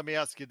Joe, let me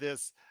ask you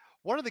this.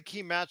 One of the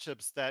key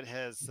matchups that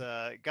has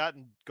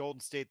gotten Golden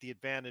State the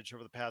advantage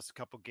over the past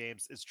couple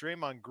games is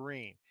Draymond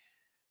Green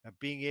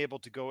being able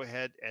to go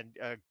ahead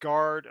and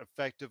guard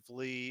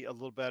effectively a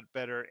little bit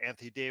better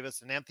Anthony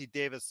Davis, and Anthony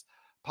Davis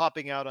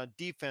popping out on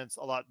defense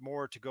a lot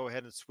more to go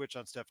ahead and switch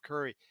on Steph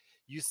Curry.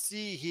 You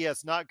see he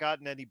has not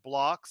gotten any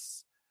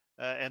blocks,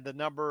 and the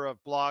number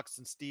of blocks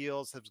and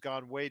steals has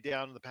gone way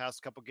down in the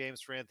past couple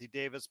games for Anthony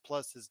Davis.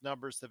 Plus, his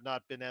numbers have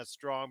not been as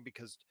strong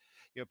because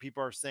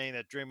people are saying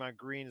that Draymond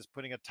Green is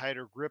putting a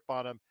tighter grip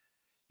on him.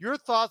 Your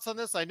thoughts on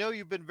this? I know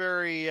you've been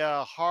very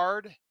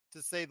hard,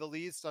 to say the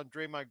least, on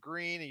Draymond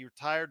Green, and you're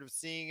tired of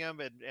seeing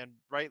him, and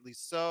rightly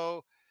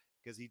so,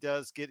 because he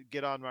does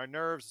get on my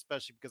nerves,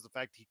 especially because of the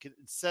fact he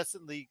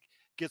incessantly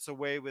gets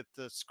away with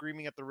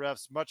screaming at the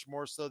refs much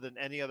more so than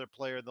any other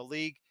player in the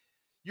league.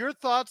 Your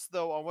thoughts,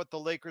 though, on what the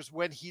Lakers,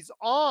 when he's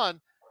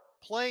on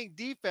playing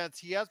defense,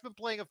 he has been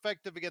playing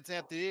effective against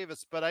Anthony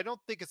Davis, but I don't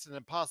think it's an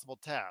impossible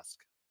task.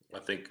 I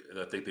think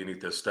they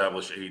need to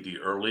establish AD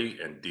early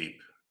and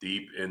deep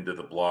into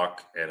the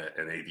block, and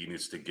AD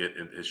needs to get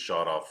his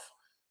shot off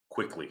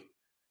quickly.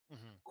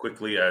 Mm-hmm.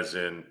 Quickly, as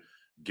in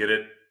get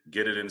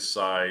it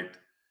inside,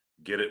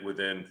 get it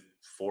within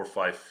 4 or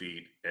 5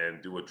 feet,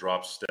 and do a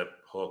drop step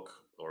hook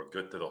or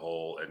get to the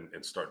hole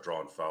and start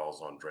drawing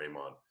fouls on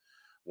Draymond.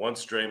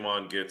 Once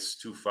Draymond gets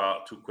two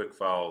quick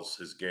fouls,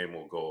 his game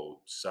will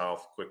go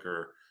south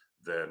quicker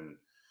than.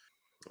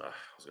 I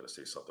was going to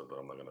say something, but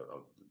I'm not going to.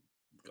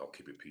 I'll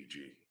keep it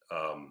PG.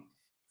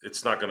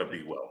 It's not going to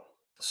be well.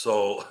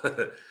 So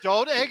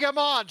don't egg him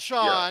on,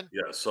 Sean.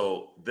 Yeah.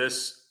 So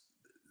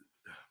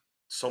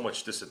so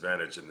much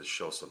disadvantage in this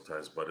show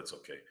sometimes, but it's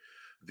okay.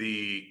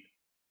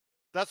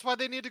 That's why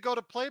they need to go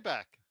to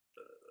playback.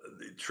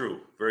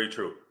 True, very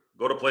true.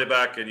 Go to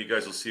playback, and you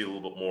guys will see a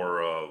little bit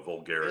more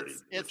vulgarity.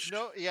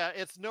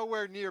 It's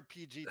nowhere near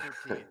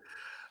PG-13.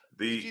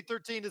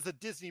 PG-13 is a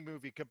Disney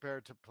movie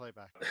compared to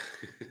playback.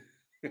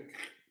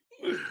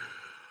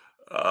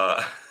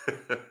 I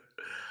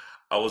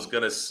was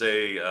gonna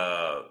say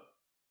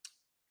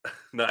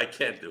no, I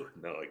can't do it.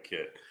 No, I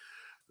can't.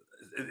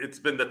 it's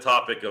been the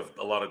topic of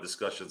a lot of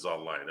discussions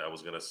online. I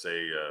was going to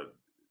say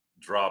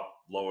drop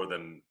lower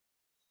than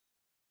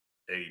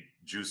a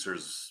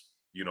juicer's,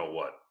 you know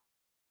what,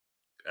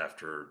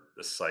 after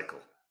the cycle.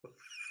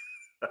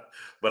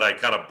 But I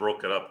kind of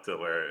broke it up to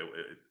where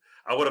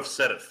I would have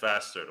said it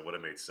faster. It would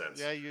have made sense.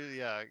 Yeah,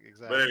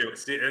 exactly. But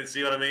anyway,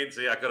 see what I mean?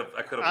 See, I could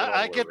have.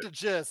 I get the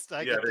gist.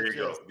 Yeah, there you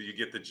go. You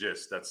get the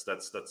gist. That's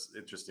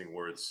interesting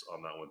words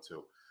on that one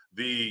too.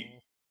 The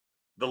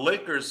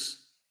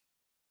Lakers,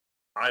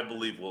 I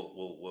believe,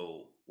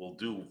 will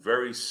do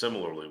very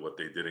similarly what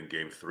they did in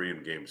Game 3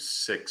 and Game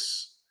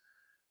 6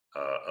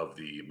 of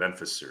the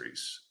Memphis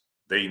series.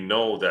 They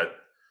know,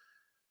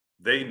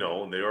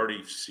 and they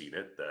already seen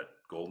it, that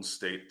Golden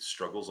State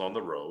struggles on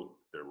the road.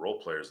 Their role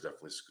players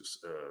definitely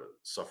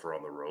suffer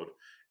on the road,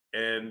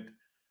 and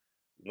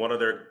one of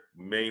their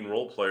main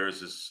role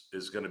players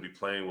is going to be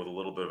playing with a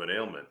little bit of an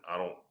ailment. I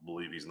don't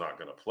believe he's not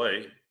going to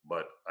play,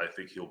 but I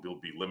think he'll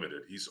be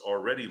limited. He's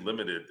already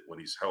limited when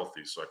he's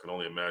healthy, so I can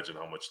only imagine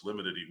how much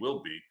limited he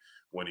will be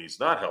when he's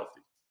not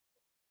healthy.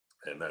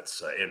 And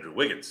that's Andrew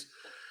Wiggins.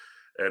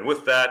 And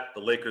with that,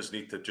 the Lakers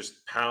need to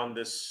just pound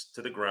this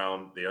to the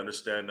ground. They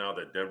understand now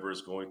that Denver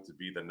is going to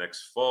be the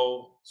next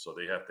foe, so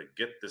they have to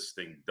get this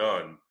thing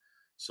done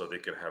so they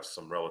can have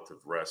some relative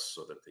rest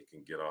so that they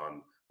can get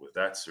on with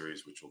that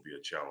series, which will be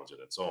a challenge in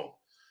its own.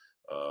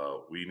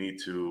 We need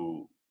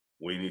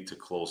to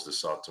close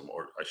this out tomorrow.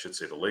 Or I should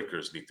say the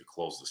Lakers need to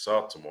close this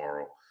out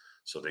tomorrow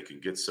so they can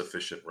get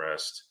sufficient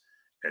rest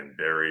and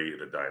bury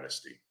the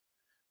dynasty.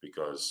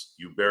 Because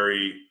you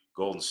bury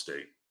Golden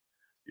State,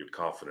 your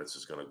confidence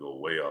is going to go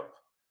way up.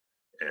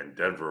 And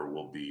Denver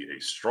will be a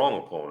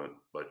strong opponent,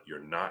 but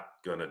you're not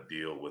going to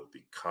deal with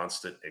the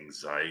constant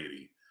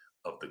anxiety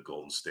of the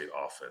Golden State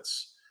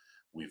offense.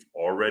 We've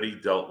already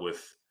dealt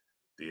with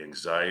the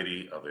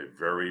anxiety of a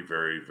very,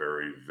 very,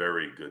 very,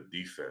 very good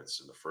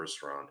defense in the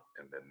first round.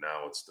 And then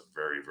now it's the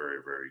very, very,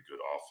 very good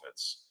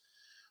offense.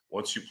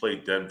 Once you play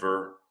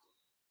Denver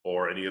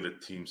or any of the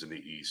teams in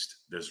the East,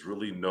 there's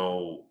really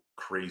no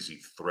crazy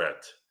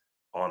threat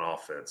on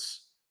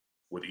offense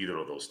with either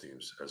of those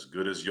teams. As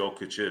good as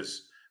Jokic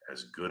is,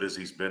 as good as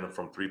he's been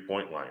from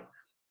three-point line,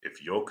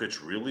 if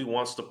Jokic really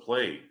wants to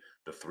play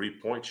the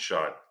three-point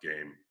shot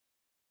game,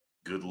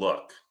 good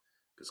luck.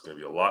 It's going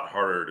to be a lot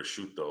harder to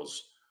shoot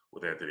those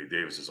with Anthony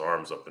Davis's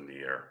arms up in the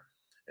air.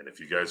 And if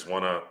you guys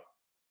want to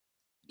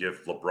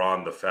give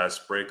LeBron the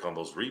fast break on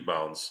those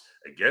rebounds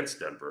against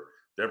Denver,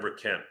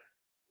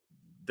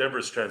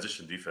 Denver's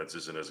transition defense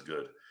isn't as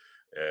good.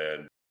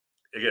 And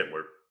again,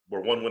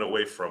 we're one win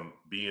away from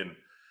being,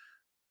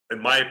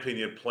 in my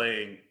opinion,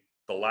 playing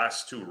the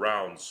last two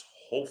rounds,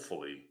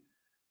 hopefully,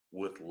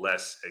 with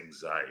less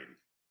anxiety.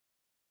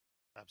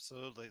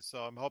 Absolutely. So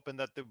I'm hoping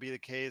that will be the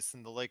case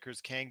and the Lakers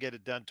can get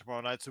it done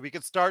tomorrow night. So we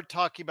can start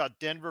talking about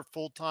Denver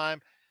full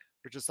time,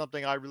 which is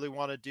something I really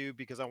want to do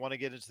because I want to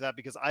get into that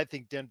because I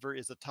think Denver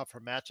is a tougher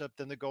matchup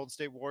than the Golden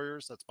State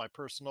Warriors. That's my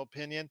personal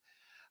opinion.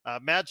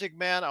 Magic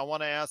Man, I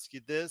want to ask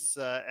you this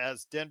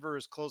as Denver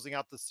is closing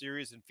out the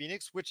series in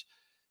Phoenix, which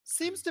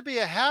seems to be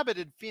a habit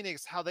in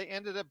Phoenix, how they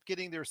ended up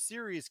getting their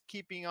series,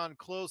 keeping on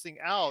closing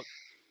out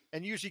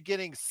and usually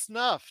getting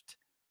snuffed,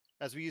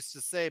 as we used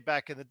to say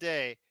back in the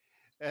day,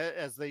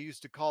 as they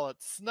used to call it,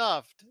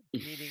 snuffed,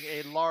 meaning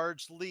a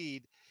large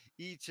lead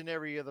each and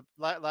every of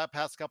the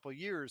past couple of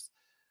years.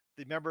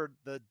 Remember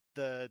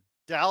the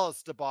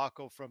Dallas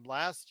debacle from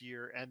last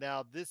year, and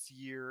now this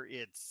year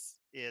it's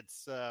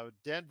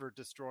Denver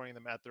destroying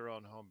them at their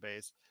own home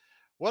base.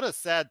 What a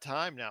sad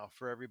time now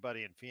for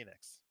everybody in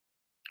Phoenix.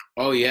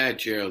 Oh yeah,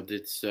 Gerald,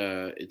 it's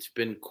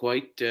been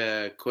quite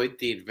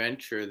the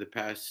adventure the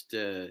past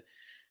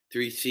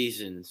 3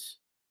 seasons.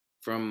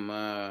 From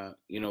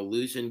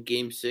losing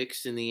Game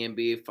 6 in the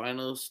NBA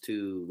Finals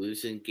to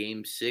losing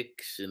Game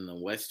 6 in the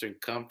Western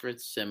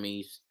Conference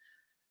semis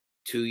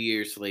 2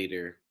 years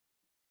later,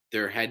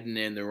 they're heading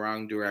in the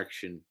wrong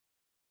direction.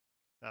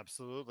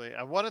 Absolutely.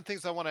 And one of the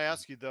things I want to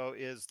ask you, though,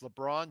 is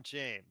LeBron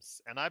James,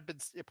 and I've been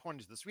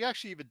pointing to this. We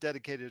actually even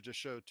dedicated a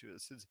show to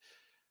this.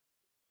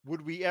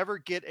 Would we ever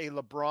get a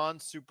LeBron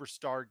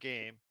superstar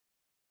game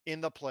in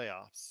the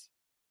playoffs?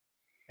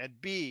 And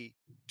B,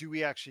 do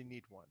we actually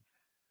need one?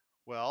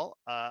 Well,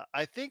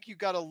 I think you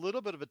got a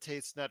little bit of a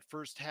taste in that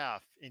first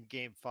half in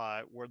Game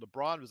 5 where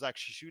LeBron was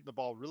actually shooting the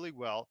ball really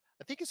well.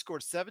 I think he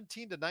scored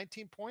 17 to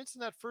 19 points in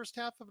that first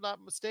half, if I'm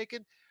not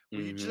mistaken.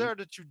 Where you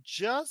started to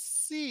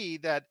just see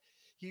that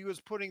he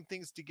was putting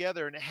things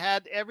together and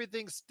had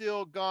everything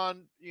still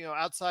gone,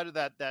 outside of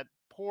that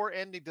poor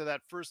ending to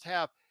that first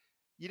half.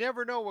 You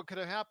never know what could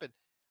have happened.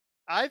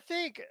 I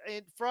think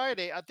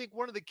Friday,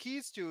 one of the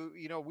keys to,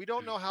 we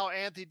don't know how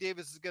Anthony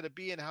Davis is going to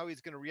be and how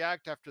he's going to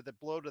react after the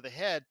blow to the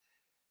head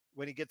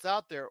when he gets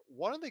out there.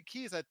 One of the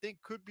keys, I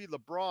think, could be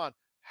LeBron,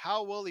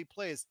 how well he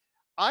plays.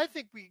 I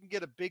think we can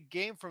get a big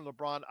game from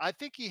LeBron. I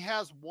think he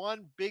has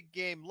one big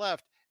game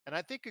left, and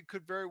I think it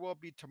could very well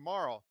be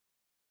tomorrow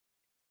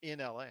in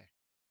LA.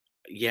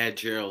 Yeah,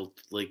 Gerald,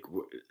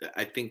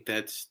 I think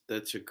that's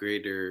a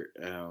greater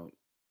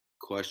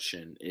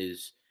question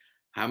is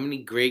how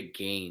many great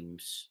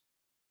games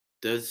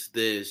does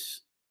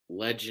this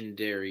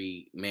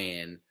legendary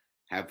man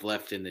have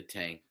left in the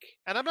tank?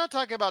 And I'm not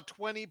talking about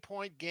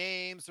 20-point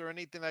games or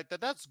anything like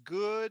that. That's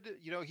good.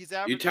 He's You're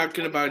averaging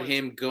talking 20 about points.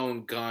 him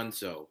going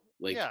gonzo.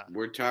 Like, Yeah.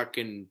 we're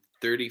talking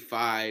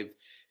 35,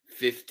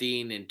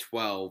 15, and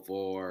 12,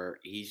 or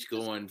he's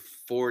going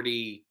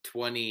 40,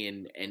 20,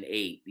 and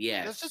 8.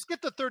 Yes. Let's just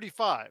get the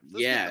 35.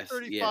 Let's Yes, get the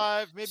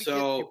 35. yes. Maybe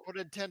So, put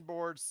in 10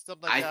 boards,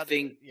 something like that.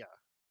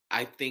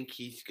 I think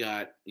he's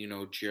got,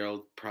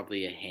 Gerald,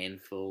 probably a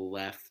handful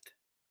left.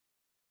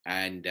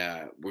 And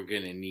we're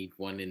going to need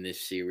one in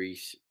this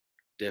series,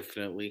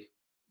 definitely.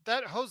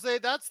 Jose,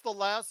 that's the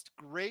last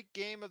great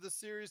game of the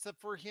series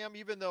for him,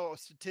 even though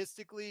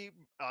statistically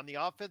on the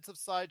offensive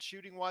side,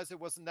 shooting wise, it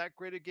wasn't that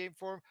great a game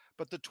for him.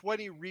 But the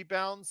 20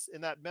 rebounds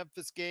in that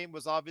Memphis game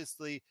was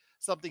obviously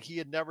something he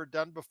had never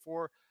done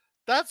before.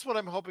 That's what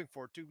I'm hoping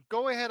for, to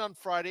go ahead on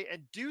Friday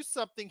and do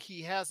something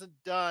he hasn't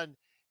done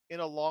in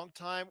a long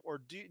time,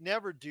 or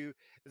never do,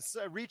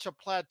 reach a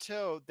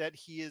plateau that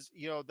he is,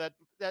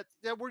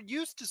 that we're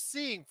used to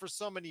seeing for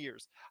so many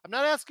years. I'm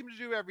not asking him to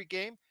do every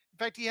game. In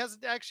fact, he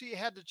hasn't actually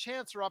had the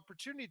chance or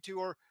opportunity to,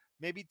 or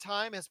maybe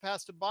time has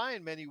passed him by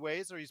in many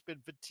ways, or he's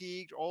been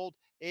fatigued, old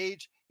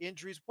age,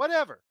 injuries,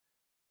 whatever.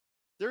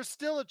 There's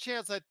still a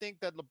chance, I think,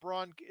 that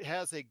LeBron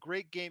has a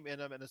great game in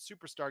him and a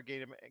superstar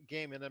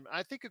game in him.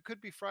 I think it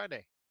could be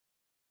Friday.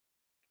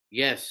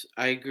 Yes,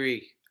 I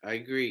agree.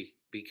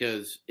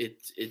 Because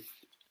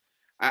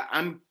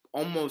I'm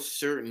almost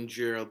certain,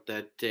 Gerald,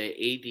 that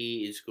AD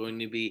is going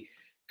to be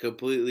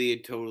completely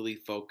and totally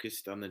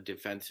focused on the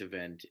defensive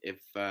end.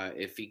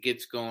 If he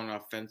gets going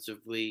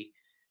offensively,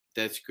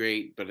 that's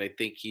great. But I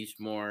think he's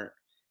more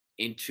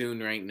in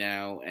tune right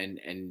now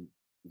and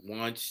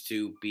wants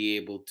to be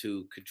able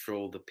to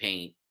control the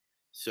paint.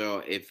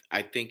 So if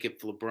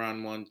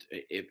LeBron wants,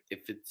 if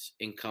it's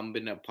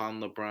incumbent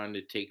upon LeBron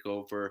to take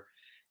over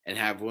and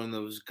have one of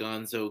those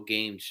gonzo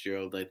games,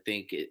 Gerald, I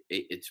think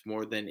it's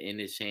more than in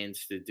his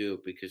hands to do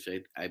it, because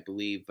I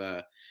believe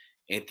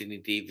Anthony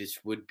Davis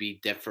would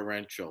be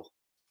deferential.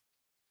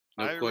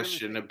 No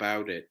question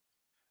about it.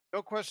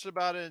 No question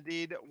about it,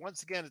 indeed.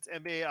 Once again, it's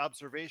NBA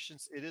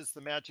Observations. It is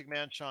the Magic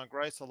Man, Sean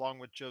Grice, along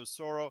with Joe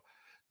Soro.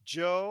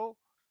 Joe,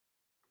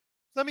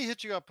 let me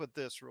hit you up with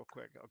this real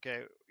quick,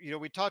 okay?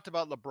 We talked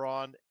about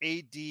LeBron,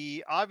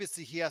 AD.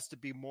 Obviously, he has to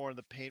be more in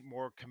the paint,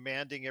 more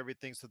commanding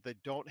everything, so they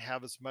don't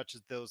have as much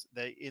as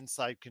the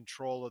inside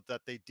control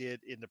that they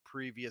did in the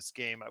previous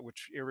game,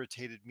 which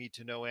irritated me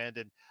to no end.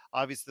 And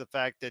obviously, the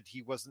fact that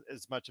he wasn't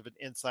as much of an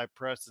inside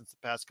presence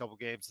the past couple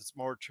games, it's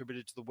more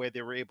attributed to the way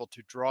they were able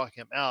to draw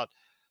him out.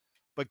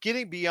 But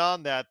getting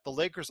beyond that, the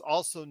Lakers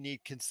also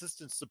need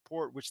consistent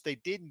support, which they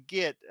didn't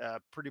get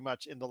pretty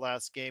much in the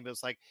last game. It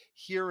was like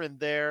here and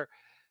there.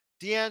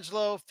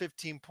 D'Angelo,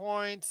 15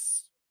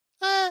 points.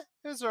 It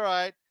was all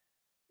right.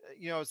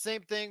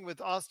 Same thing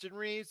with Austin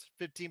Reeves,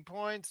 15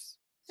 points.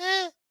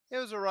 It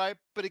was all right.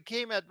 But it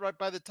came at right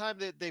by the time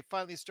that they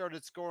finally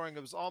started scoring,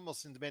 it was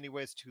almost in many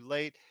ways too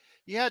late.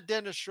 You had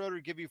Dennis Schroeder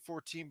give you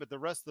 14, but the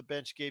rest of the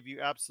bench gave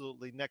you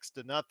absolutely next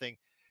to nothing.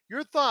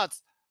 Your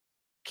thoughts?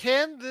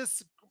 Can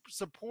this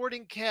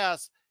supporting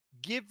cast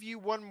give you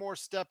one more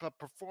step up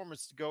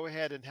performance to go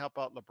ahead and help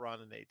out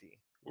LeBron and AD?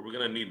 Well, we're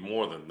going to need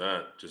more than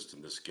that just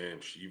in this game.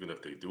 Even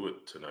if they do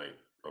it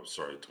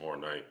tomorrow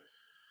night,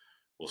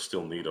 we'll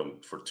still need them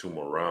for 2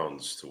 more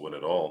rounds to win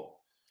it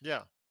all.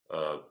 Yeah.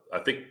 I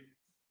think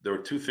there were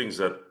 2 things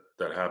that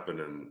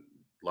happened in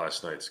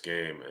last night's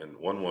game. And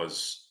one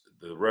was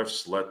the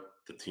refs let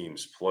the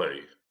teams play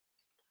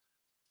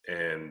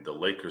and the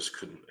Lakers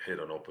couldn't hit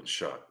an open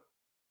shot.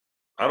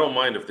 I don't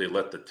mind if they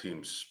let the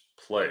teams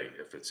play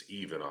if it's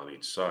even on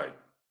each side,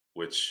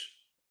 which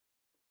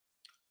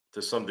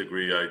to some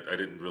degree I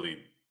didn't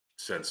really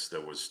sense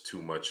there was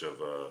too much of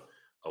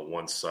a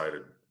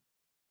one-sided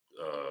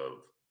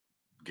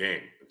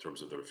game in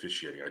terms of their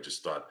officiating. I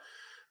just thought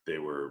they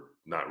were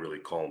not really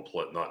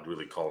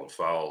calling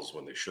fouls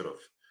when they should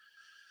have.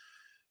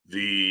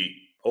 The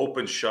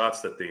open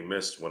shots that they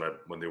missed when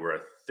they were, I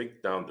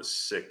think, down to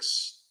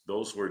 6,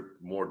 those were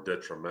more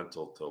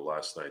detrimental to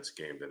last night's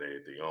game than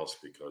anything else,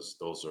 because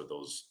those are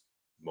those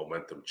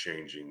momentum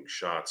changing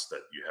shots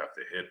that you have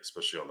to hit,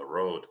 especially on the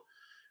road.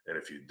 And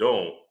if you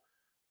don't,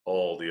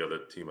 all the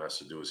other team has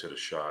to do is hit a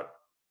shot,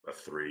 a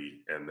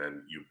 3, and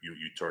then you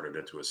turn it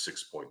into a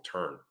 6-point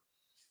turn.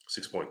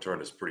 6-point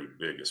turn is pretty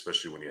big,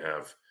 especially when you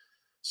have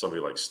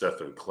somebody like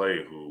Stephen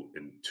Clay, who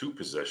in 2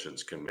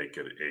 possessions can make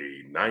it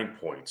a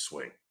 9-point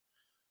swing.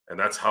 And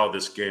that's how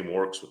this game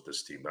works with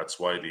this team. That's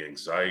why the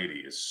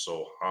anxiety is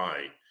so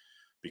high,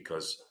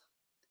 because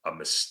a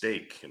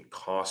mistake can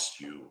cost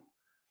you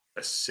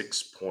a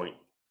 6-point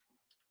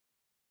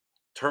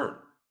turn.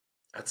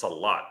 That's a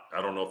lot.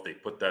 I don't know if they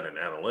put that in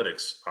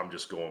analytics. I'm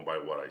just going by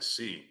what I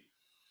see.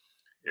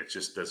 It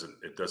just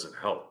doesn't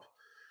help.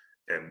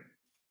 And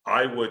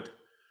I would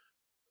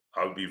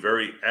be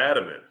very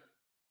adamant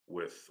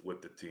with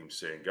the team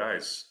saying,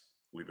 guys,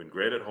 we've been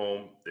great at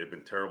home. They've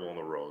been terrible on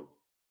the road.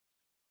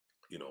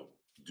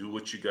 Do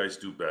what you guys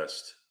do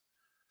best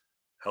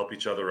help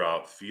each other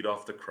out, feed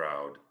off the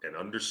crowd, and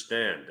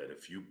understand that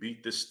if you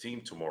beat this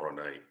team tomorrow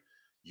night,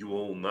 you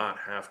will not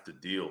have to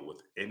deal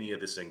with any of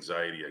this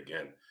anxiety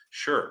again.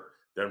 Sure,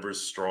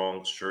 Denver's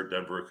strong. Sure,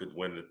 Denver could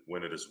win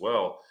it as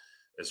well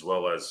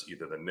as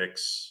either the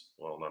Knicks,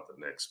 well, not the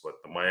Knicks,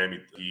 but the Miami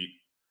Heat.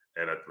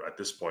 And at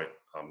this point,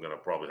 I'm going to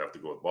probably have to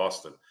go with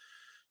Boston.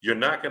 You're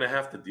not going to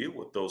have to deal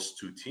with those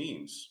two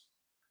teams,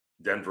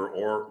 Denver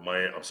or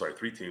Miami. I'm sorry,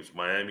 three teams: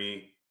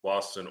 Miami,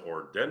 Boston,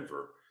 or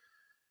Denver.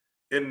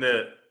 In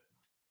the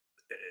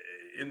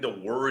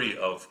worry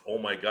of, oh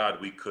my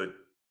God, we could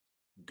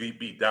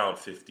be down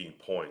 15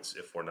 points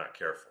if we're not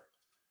careful.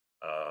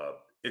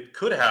 It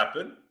could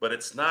happen, but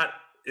it's not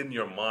in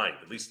your mind.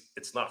 At least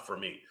it's not for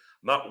me.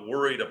 I'm not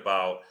worried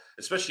about,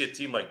 especially a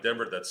team like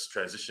Denver that's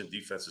transition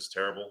defense is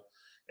terrible,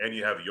 and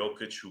you have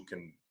Jokic who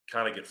can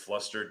kind of get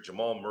flustered.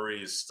 Jamal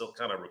Murray is still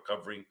kind of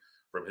recovering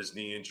from his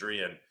knee injury,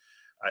 and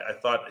I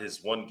thought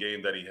his one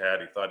game that he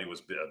thought he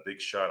was a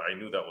big shot. I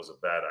knew that was a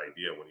bad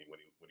idea when he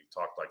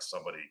talked like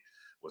somebody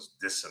was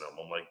dissing him.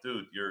 I'm like,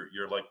 dude,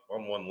 you're like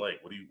on one leg.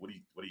 What are you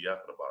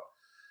yapping about?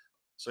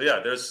 So yeah,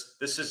 this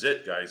is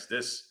it, guys.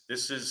 This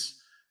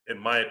is, in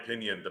my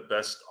opinion, the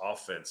best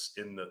offense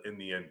in the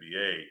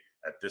NBA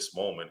at this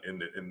moment in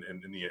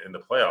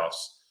the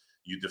playoffs.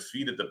 You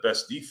defeated the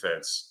best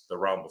defense the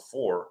round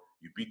before.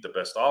 You beat the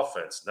best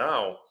offense.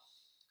 Now,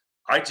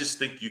 I just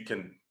think you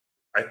can.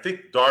 I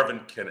think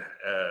Darvin can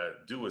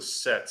do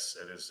his sets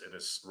and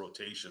his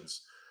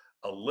rotations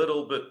a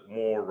little bit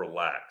more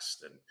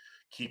relaxed and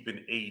keeping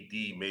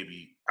AD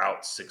maybe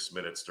out 6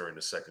 minutes during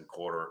the second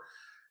quarter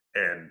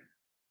and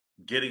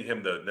getting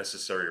him the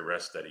necessary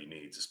rest that he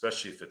needs,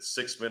 especially if it's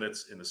 6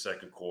 minutes in the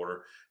second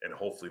quarter and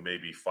hopefully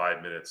maybe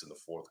 5 minutes in the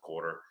fourth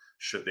quarter,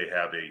 should they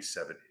have a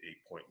 7-8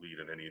 point lead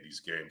in any of these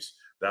games.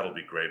 That'll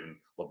be great. And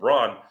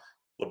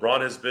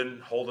LeBron has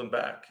been holding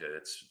back.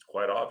 It's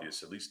quite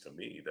obvious, at least to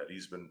me, that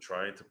he's been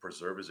trying to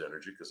preserve his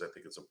energy because I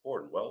think it's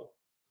important. Well,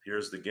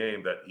 here's the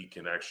game that he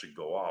can actually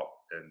go out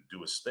and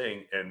do his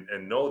thing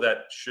and know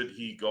that should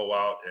he go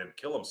out and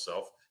kill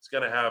himself, he's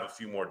going to have a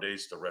few more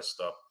days to rest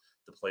up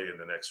to play in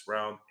the next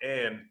round.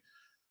 And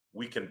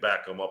we can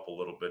back him up a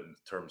little bit in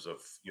terms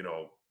of,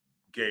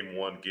 game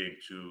one, game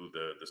two,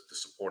 the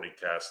supporting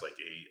cast like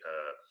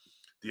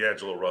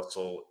D'Angelo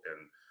Russell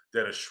and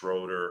Dennis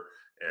Schroeder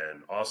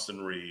and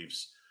Austin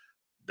Reeves.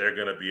 They're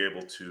going to be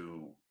able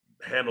to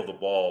handle the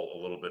ball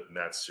a little bit in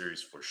that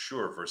series for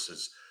sure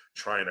versus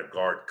trying to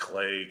guard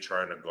Clay,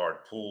 trying to guard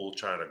Poole,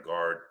 trying to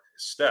guard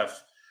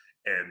Steph,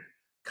 and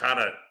kind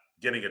of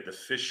getting a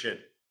deficient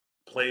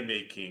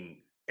playmaking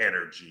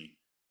energy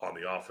on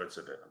the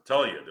offensive end. I'm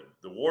telling you,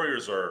 the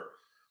Warriors are.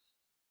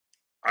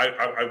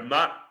 I'm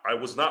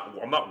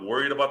not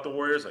worried about the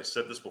Warriors. I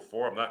said this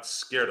before. I'm not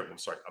scared of them.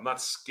 I'm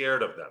not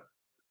scared of them.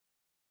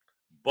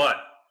 But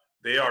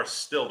they are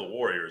still the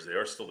Warriors. They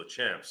are still the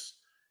champs,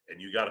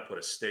 and you got to put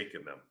a stake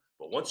in them.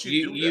 But once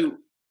you do that,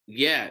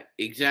 yeah,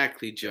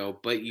 exactly, Joe.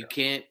 But you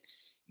can't.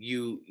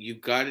 You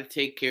got to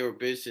take care of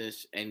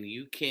business, and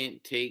you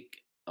can't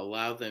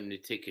allow them to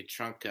take a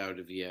chunk out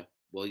of you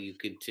while you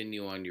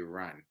continue on your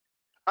run.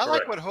 I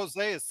like what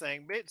Jose is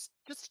saying.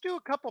 Just do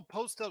a couple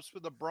post-ups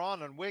with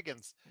LeBron and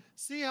Wiggins.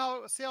 See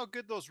how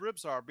good those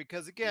ribs are.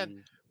 Because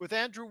again, with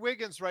Andrew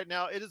Wiggins right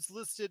now, it is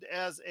listed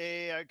as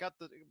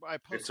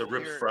it's a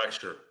rib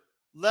fracture.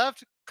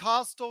 Left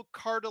costal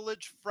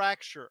cartilage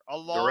fracture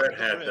along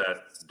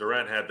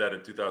Durant had that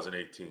in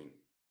 2018.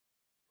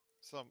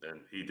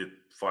 And he did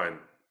fine.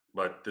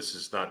 But this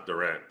is not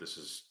Durant. This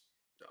is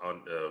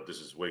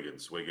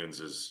Wiggins. Wiggins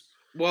is.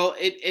 Well,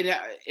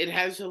 it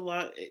has a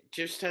lot. It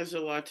just has a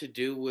lot to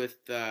do with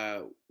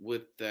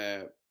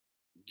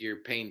your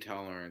pain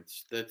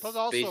tolerance. That's but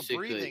also basically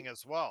breathing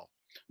as well.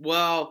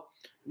 Well,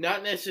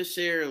 not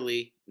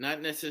necessarily,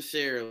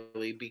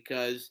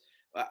 because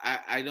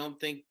I don't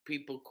think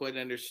people quite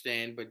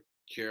understand. But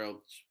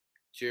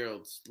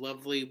Gerald's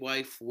lovely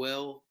wife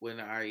will, when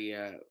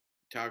I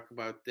talk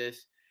about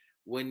this,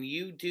 when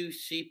you do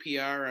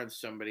CPR on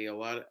somebody, a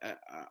lot of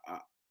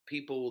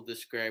people will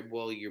describe,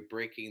 well, you're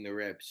breaking the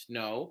ribs.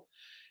 No,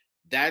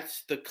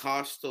 that's the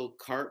costal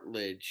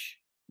cartilage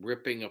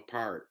ripping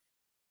apart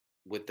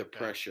with the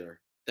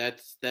pressure.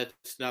 That's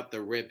not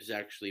the ribs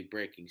actually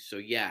breaking. So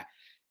yeah,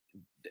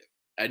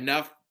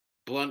 enough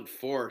blunt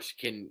force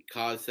can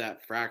cause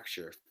that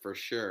fracture for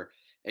sure.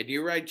 And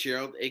you're right,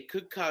 Gerald. It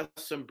could cause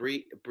some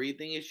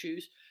breathing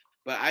issues,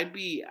 but I'd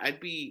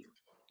be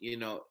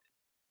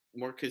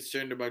more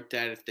concerned about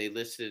that if they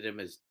listed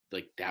him as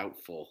like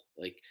doubtful.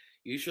 Like,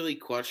 usually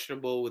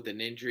questionable with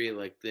an injury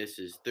like this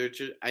is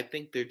I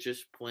think they're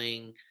just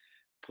playing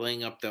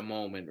up the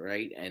moment,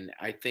 right? And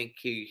I think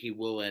he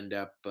will end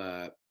up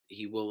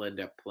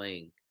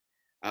playing.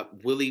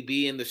 Will he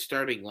be in the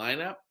starting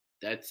lineup?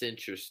 That's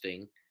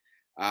interesting.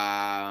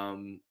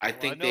 I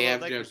think they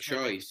have no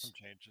choice.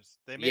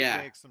 They may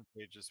make some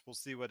changes. We'll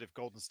see if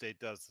Golden State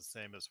does the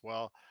same as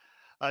well.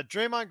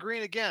 Draymond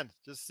Green again,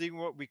 just seeing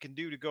what we can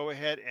do to go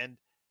ahead and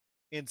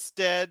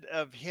instead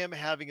of him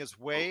having his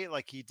way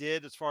like he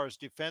did as far as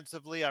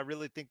defensively, I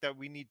really think that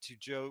we need to,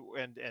 Joe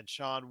and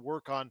Sean,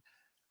 work on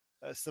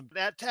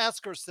to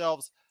ask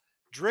ourselves.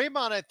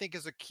 Draymond, I think,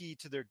 is a key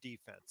to their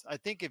defense. I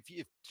think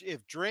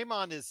if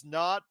Draymond is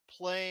not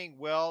playing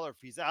well, or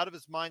if he's out of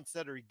his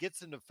mindset, or he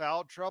gets into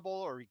foul trouble,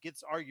 or he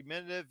gets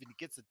argumentative and he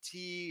gets a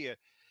tee,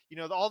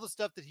 all the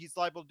stuff that he's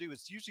liable to do,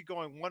 it's usually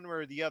going one way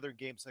or the other in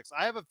Game 6.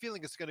 I have a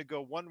feeling it's going to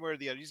go one way or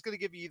the other. He's going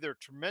to give you either a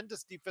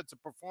tremendous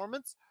defensive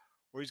performance,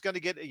 or he's going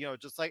to get,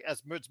 just like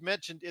as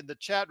mentioned in the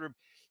chat room,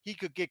 he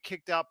could get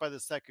kicked out by the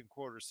second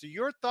quarter. So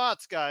your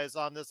thoughts, guys,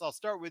 on this? I'll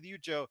start with you,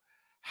 Joe.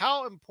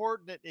 How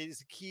important it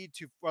is key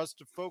for us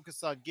to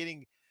focus on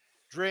getting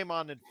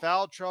Draymond in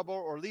foul trouble,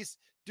 or at least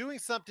doing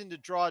something to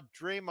draw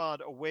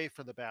Draymond away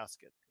from the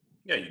basket?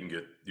 Yeah,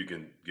 you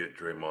can get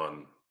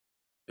Draymond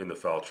in the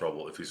foul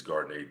trouble if he's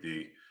guarding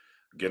AD.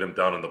 Get him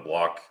down in the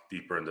block,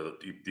 deeper into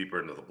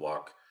the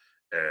block,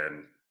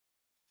 and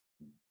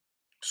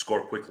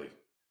score quickly.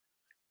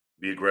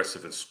 Be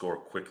aggressive and score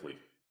quickly,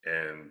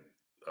 and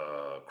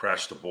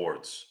crash the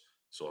boards.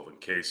 So if in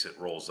case it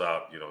rolls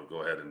out,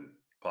 go ahead and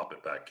pop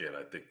it back in.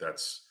 I think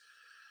that's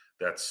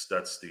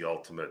the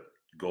ultimate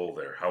goal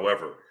there.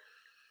 However,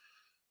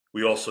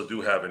 we also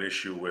do have an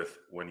issue with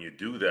when you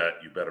do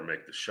that, you better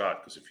make the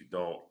shot, because if you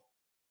don't,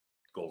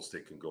 Golden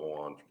State can go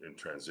on in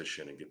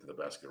transition and get to the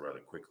basket rather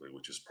quickly,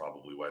 which is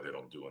probably why they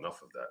don't do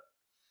enough of that.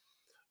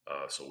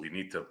 So we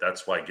need to.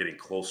 That's why getting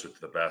closer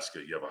to the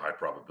basket, you have a high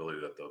probability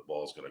that the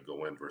ball is going to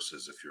go in,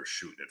 versus if you're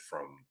shooting it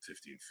from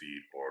 15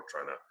 feet or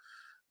trying to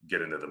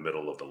get into the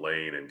middle of the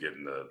lane and get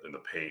in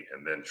the paint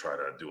and then try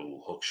to do a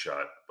little hook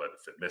shot. But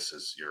if it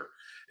misses,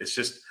 it's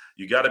just,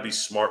 you got to be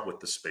smart with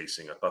the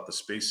spacing. I thought the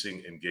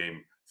spacing in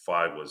Game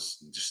 5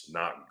 was just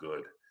not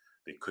good.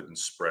 They couldn't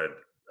spread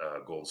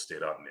Golden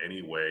State out in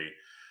any way.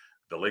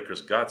 The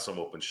Lakers got some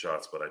open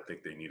shots, but I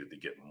think they needed to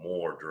get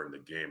more during the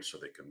game so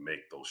they could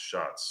make those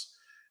shots.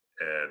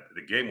 And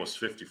the game was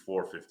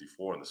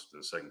 54-54 in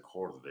the second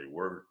quarter. They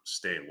were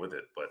staying with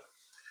it, but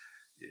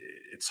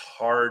it's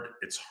hard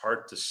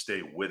to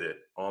stay with it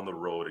on the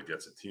road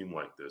against a team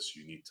like this.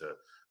 You need to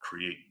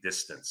create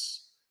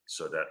distance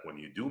so that when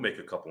you do make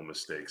a couple of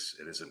mistakes,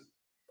 it isn't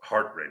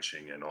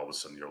heart-wrenching and all of a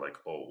sudden you're like,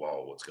 oh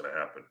wow, what's going to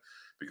happen?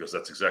 Because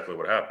that's exactly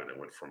what happened. It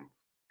went from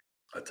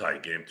a tie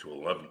game to an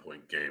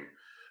 11-point game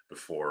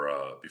before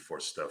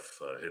Steph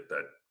hit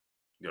that.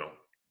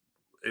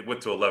 It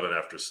went to 11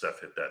 after Steph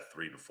hit that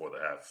three before the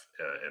half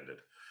ended.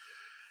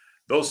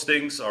 Those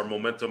things are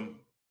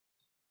momentum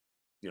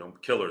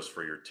killers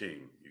for your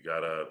team. You got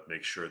to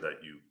make sure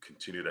that you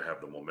continue to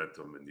have the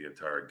momentum in the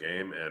entire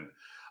game. And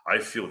I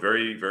feel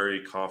very,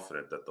 very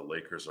confident that the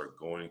Lakers are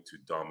going to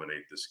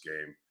dominate this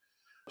game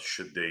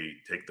should they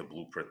take the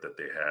blueprint that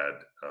they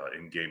had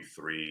in Game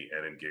 3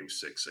 and in Game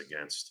 6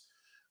 against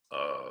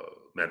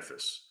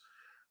Memphis.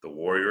 The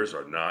Warriors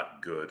are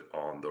not good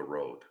on the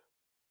road.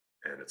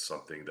 And it's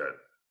something that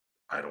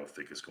I don't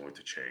think is going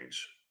to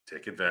change.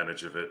 Take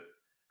advantage of it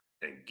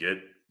and get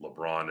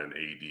LeBron and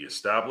AD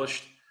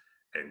established,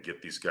 and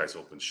get these guys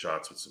open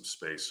shots with some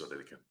space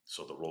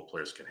so the role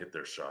players can hit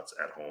their shots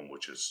at home,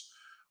 which is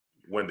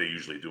when they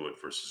usually do it,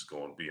 versus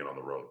being on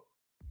the road.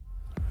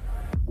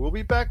 We'll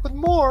be back with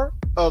more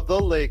of the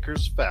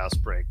Lakers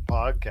Fast Break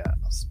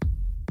podcast.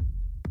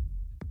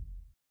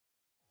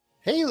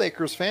 Hey,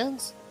 Lakers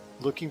fans,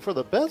 looking for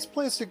the best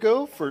place to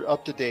go for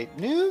up-to-date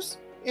news,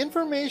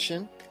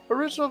 information,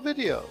 original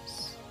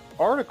videos,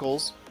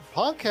 articles,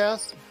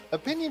 podcasts,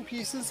 opinion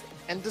pieces,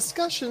 and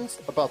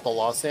discussions about the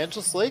Los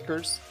Angeles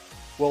Lakers?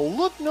 Well,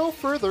 look no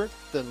further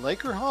than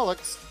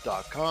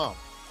Lakerholics.com.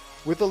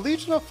 With a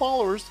legion of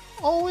followers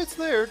always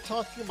there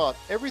talking about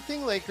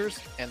everything Lakers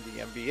and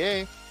the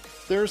NBA,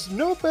 there's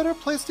no better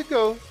place to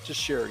go to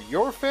share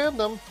your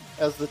fandom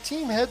as the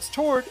team heads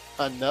toward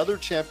another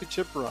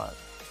championship run.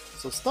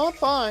 So stop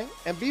by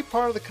and be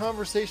part of the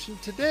conversation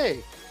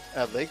today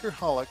at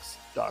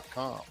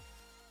Lakerholics.com.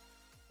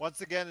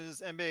 Once again, it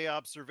is NBA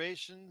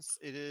Observations.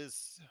 It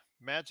is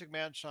Magic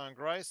Man Sean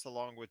Grice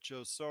along with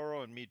Joe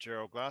Soro and me,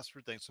 Gerald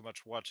Glassford. Thanks so much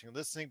for watching and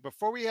listening.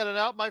 Before we head it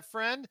out, my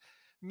friend,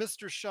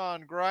 Mr.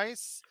 Sean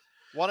Grice,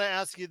 want to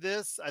ask you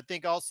this. I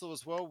think also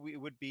as well, it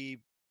would be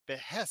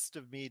behest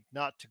of me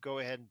not to go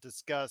ahead and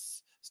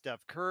discuss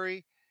Steph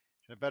Curry.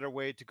 A better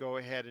way to go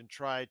ahead and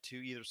try to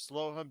either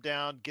slow him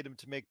down, get him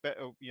to make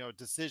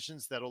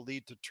decisions that'll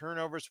lead to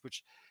turnovers,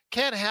 which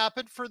can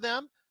happen for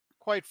them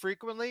quite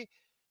frequently.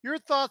 Your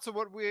thoughts on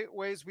what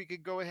ways we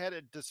could go ahead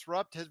and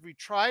disrupt? Have we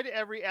tried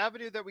every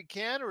avenue that we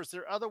can, or is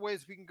there other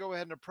ways we can go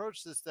ahead and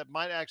approach this that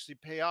might actually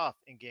pay off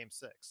in Game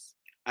 6?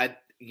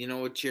 You know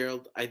what,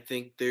 Gerald? I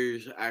think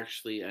there's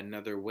actually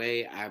another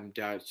way. I'm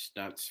just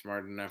not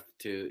smart enough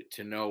to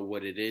know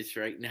what it is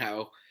right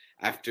now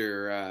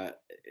after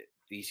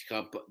these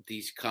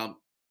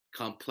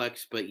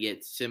complex but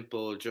yet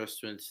simple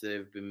adjustments that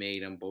have been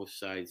made on both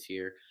sides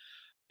here.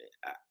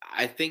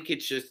 I think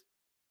it's just,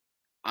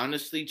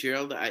 honestly,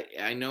 Gerald,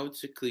 I know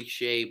it's a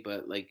cliche,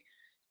 but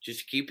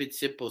just keep it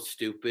simple,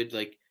 stupid.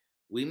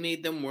 We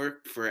made them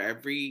work for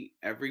every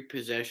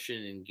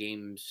possession in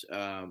games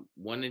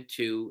 1 and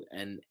 2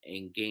 and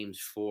in games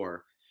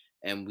 4,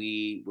 and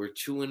we were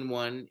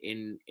 2-1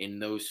 in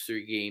those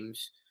 3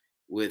 games.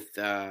 with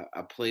a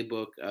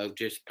playbook of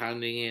just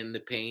pounding it in the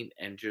paint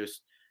and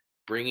just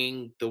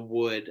bringing the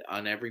wood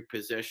on every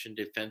possession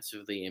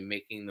defensively and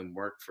making them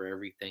work for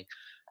everything.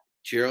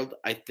 Gerald,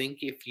 I think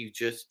if you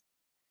just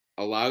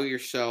allow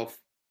yourself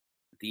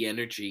the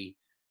energy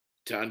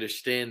to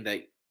understand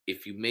that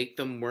if you make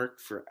them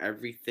work for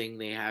everything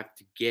they have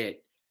to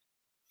get,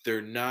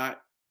 they're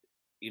not,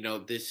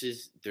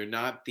 they're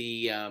not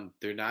the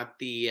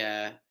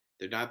ant,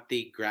 they're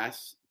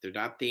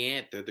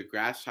the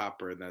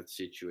grasshopper in that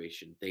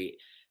situation. They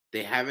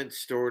haven't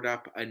stored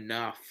up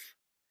enough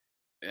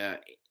uh,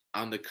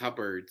 on the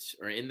cupboards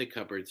or in the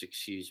cupboards,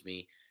 excuse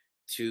me,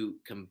 to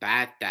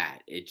combat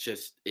that. It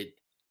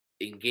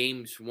in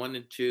games 1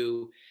 and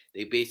 2,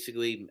 they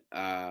basically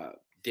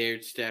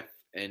dared Steph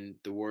and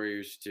the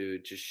Warriors to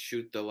just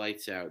shoot the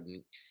lights out.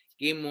 In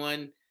game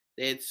 1,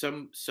 they had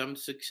some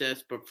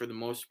success, but for the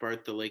most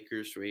part, the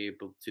Lakers were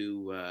able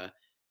to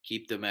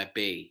keep them at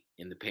bay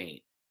in the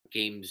paint.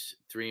 Games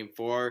 3 and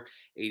 4,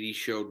 AD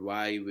showed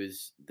why he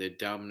was the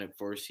dominant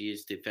force he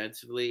is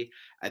defensively.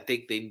 I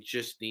think they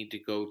just need to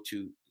go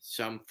to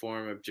some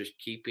form of just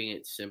keeping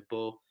it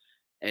simple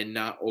and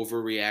not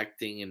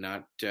overreacting and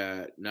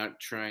not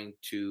trying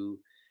to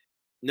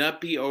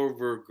not be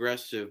over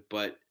aggressive.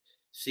 But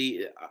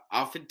see,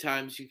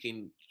 oftentimes you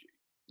can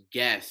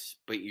guess,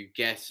 but your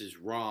guess is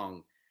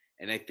wrong.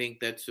 And I think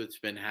that's what's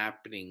been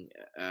happening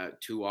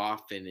too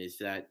often is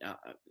that,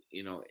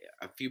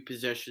 a few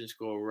possessions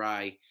go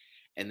awry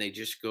and they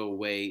just go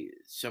away.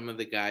 Some of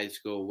the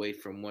guys go away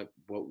from what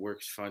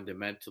works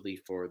fundamentally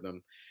for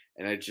them.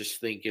 And I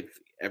just think if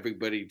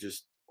everybody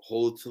just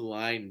holds the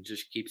line and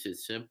just keeps it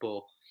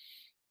simple,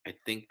 I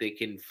think they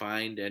can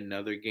find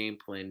another game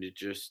plan to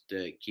just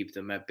keep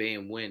them at bay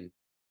and win.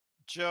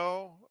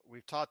 Joe,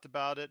 we've talked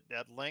about it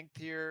at length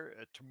here.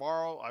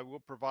 Tomorrow, I will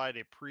provide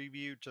a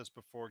preview just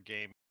before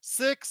game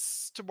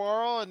 6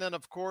 tomorrow. And then,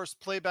 of course,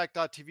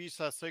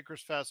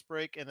 playback.tv/Lakers Fast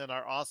Break. And then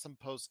our awesome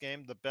post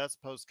game, the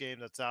best post game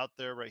that's out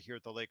there right here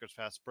at the Lakers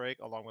Fast Break,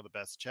 along with the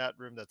best chat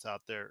room that's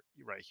out there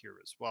right here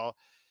as well.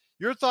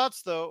 Your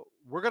thoughts, though,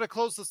 we're going to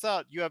close this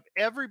out. You have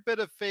every bit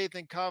of faith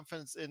and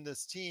confidence in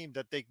this team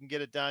that they can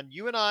get it done.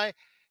 You and I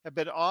have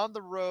been on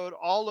the road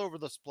all over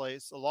this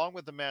place, along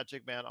with the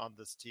Magic Man on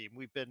this team.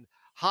 We've been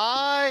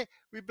high,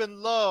 we've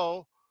been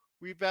low,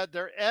 we've had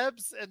their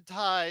ebbs and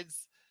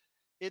tides.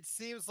 It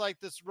seems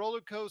like this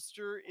roller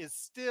coaster is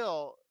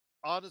still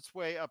on its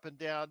way up and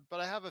down,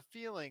 but I have a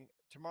feeling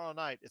tomorrow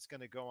night it's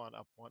going to go on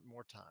up one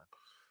more time.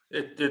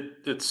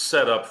 It's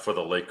set up for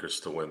the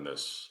Lakers to win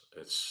this.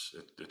 It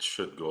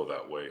should go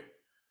that way.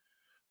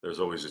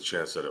 There's always a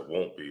chance that it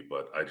won't be,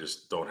 but I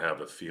just don't have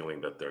the feeling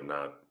that they're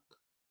not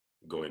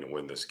going to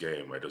win this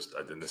game.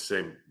 In the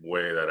same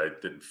way that I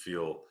didn't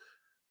feel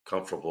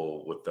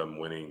comfortable with them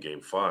winning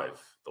game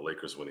 5, the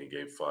Lakers winning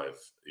game 5,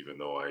 even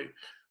though I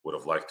would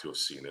have liked to have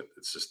seen it.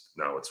 It's just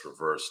now it's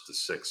reversed to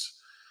 6.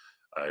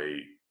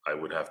 I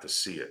would have to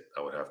see it.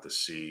 I would have to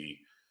see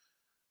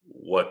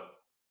what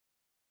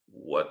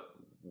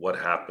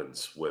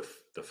happens with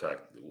the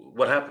fact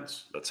what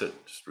happens. That's it.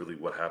 Just really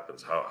what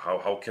happens.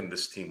 How can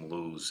this team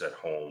lose at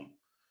home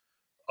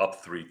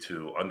up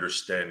 3-2,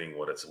 understanding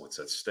what's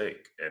at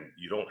stake? And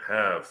you don't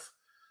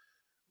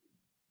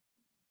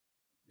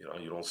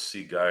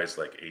see guys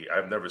like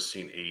I've never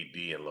seen AD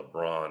and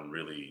LeBron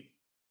really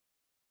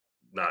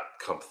not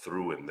come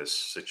through in this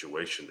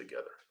situation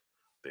together.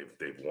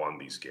 They've won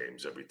these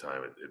games every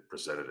time it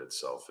presented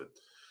itself.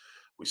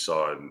 We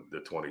saw in the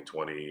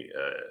 2020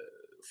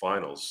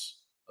 finals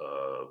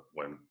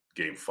when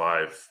Game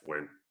 5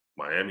 went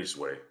Miami's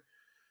way.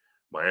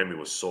 Miami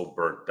was so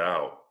burnt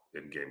out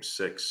in Game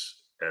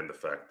 6, and the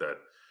fact that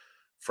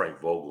Frank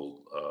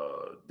Vogel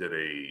did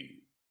a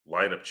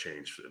lineup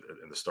change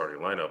in the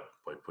starting lineup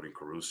by putting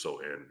Caruso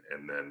in,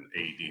 and then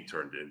AD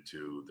turned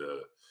into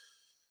the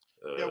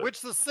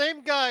which the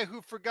same guy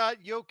who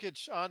forgot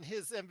Jokic on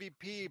his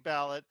MVP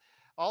ballot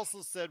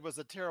also said was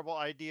a terrible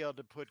idea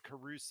to put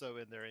Caruso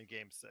in there in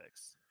Game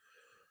 6.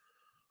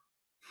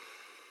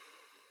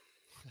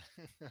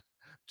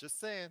 Just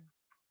saying.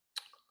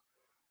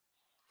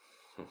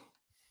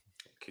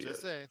 Okay,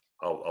 just saying.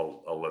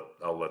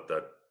 I'll let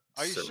that.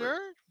 Are you simmer.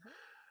 sure?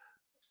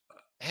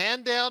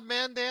 Hand down,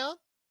 man down.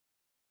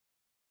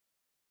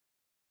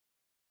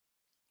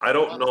 I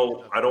don't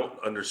know. I don't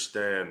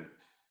understand.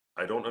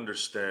 I don't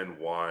understand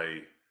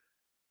why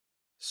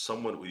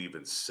someone would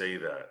even say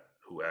that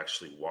who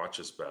actually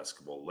watches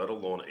basketball, let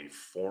alone a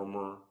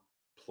former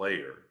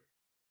player,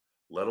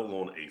 let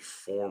alone a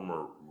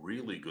former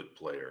really good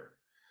player,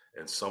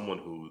 and someone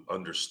who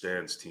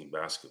understands team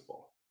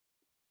basketball.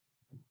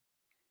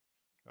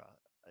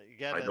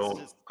 Again,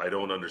 I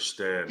don't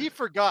understand. He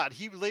forgot.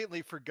 He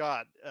lately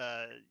forgot.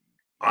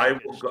 I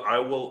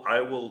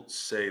will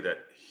say that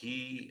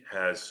he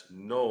has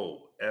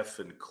no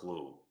effing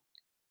clue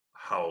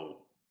how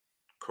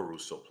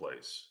Caruso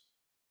plays,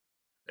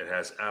 and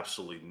has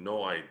absolutely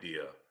no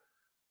idea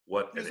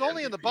what. He was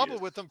only in the bubble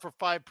with them for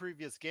 5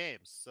 previous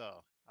games,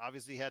 so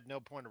obviously he had no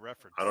point of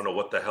reference. I don't know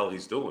what the hell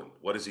he's doing.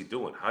 What is he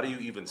doing? How do you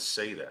even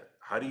say that?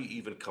 How do you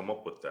even come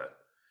up with that?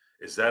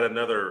 Is that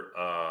another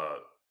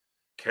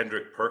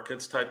Kendrick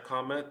Perkins type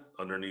comment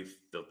underneath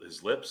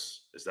his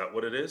lips? Is that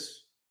what it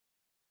is?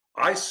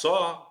 I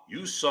saw,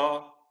 you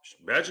saw,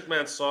 Magic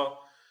Man saw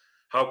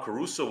how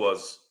Caruso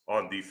was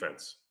on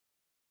defense.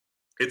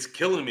 It's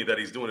killing me that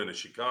he's doing it in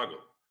Chicago,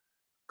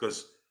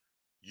 because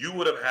you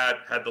would have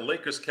had the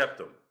Lakers kept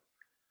him,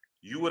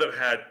 you would have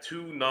had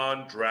two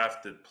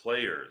non-drafted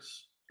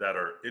players that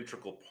are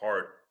integral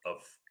part of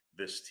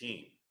this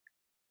team.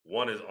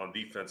 One is on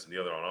defense and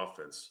the other on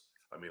offense.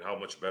 I mean, how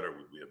much better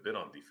would we have been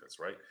on defense,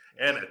 right?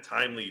 And a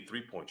timely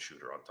three-point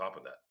shooter on top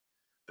of that.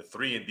 The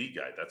 3-and-D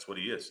guy, that's what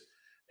he is.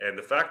 And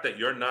the fact that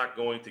you're not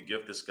going to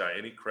give this guy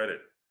any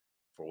credit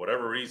for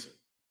whatever reason,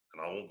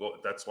 and I won't go,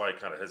 that's why I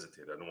kind of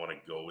hesitate. I don't want to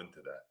go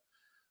into that.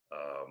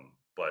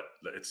 But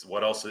it's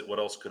what else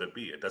could it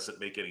be? It doesn't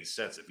make any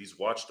sense. If he's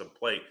watched him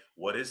play,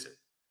 what is it?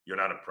 You're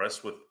not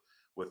impressed with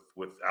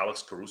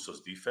Alex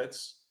Caruso's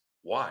defense?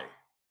 Why?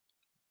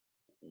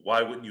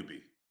 Why wouldn't you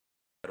be?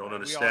 I don't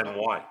understand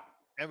why.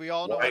 And we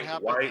all know what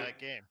happened in that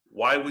game.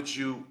 Why would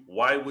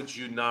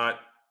you not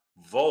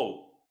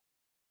vote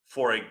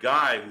for a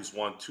guy who's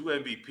won 2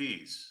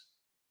 MVPs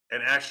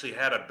and actually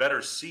had a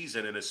better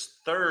season in his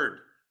third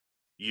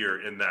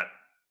year in that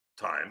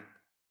time?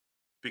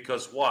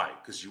 Because why?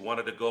 Because you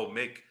wanted to go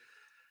make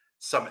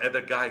some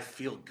other guy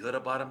feel good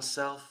about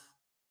himself?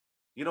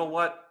 You know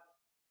what?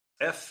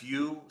 F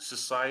you,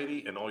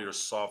 society, and all your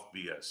soft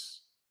BS.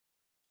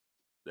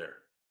 There.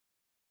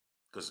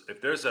 Because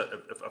if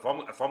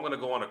I'm going to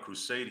go on a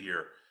crusade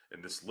here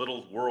in this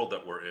little world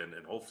that we're in,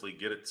 and hopefully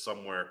get it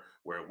somewhere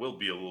where it will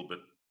be a little bit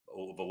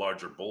of a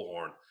larger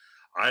bullhorn,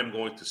 I'm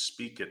going to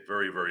speak it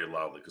very, very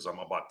loudly, because I'm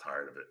about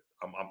tired of it.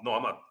 I'm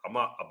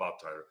not about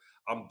tired.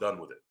 I'm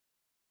done with it.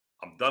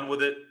 I'm done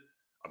with it.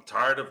 I'm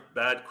tired of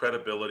bad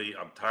credibility.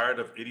 I'm tired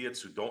of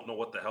idiots who don't know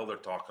what the hell they're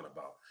talking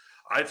about.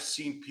 I've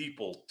seen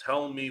people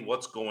tell me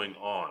what's going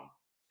on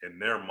in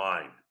their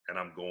mind, and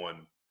I'm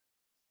going,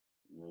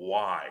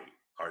 why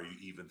are you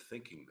even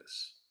thinking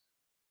this?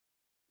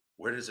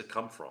 Where does it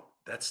come from?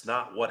 That's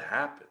not what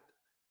happened.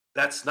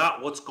 That's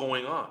not what's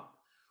going on.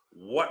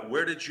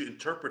 Where did you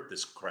interpret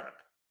this crap?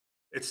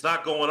 It's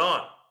not going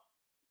on.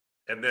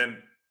 And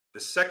then the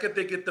second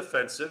they get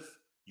defensive,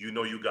 you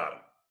know you got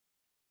them.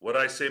 What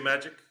did I say,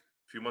 Magic,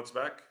 a few months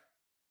back?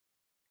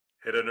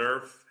 Hit a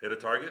nerve, hit a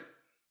target.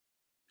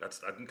 That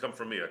didn't come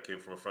from me. That came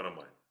from a friend of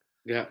mine.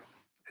 Yeah.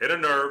 Hit a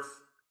nerve,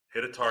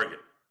 hit a target.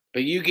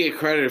 But you get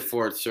credit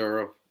for it,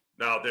 Soro.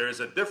 Now, there is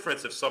a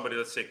difference if somebody,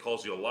 let's say,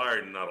 calls you a liar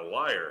and not a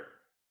liar.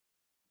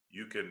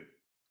 You can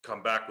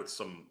come back with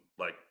some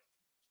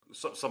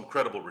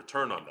credible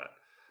return on that.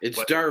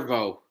 It's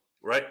Darvo.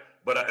 Right?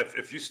 But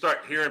if you start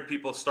hearing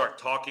people start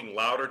talking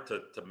louder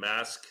to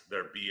mask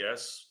their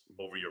BS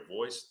over your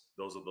voice,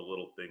 those are the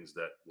little things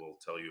that will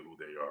tell you who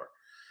they are.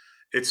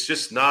 It's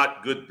just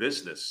not good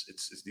business.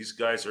 It's these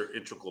guys are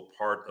integral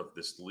part of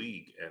this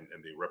league, and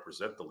they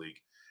represent the league.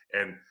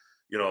 And,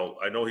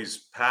 I know he's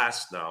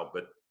passed now,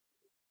 but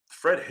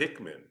Fred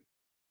Hickman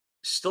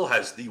still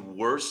has the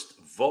worst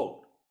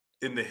vote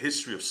in the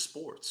history of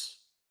sports.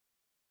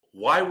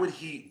 Why would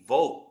he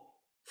vote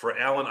for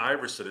Allen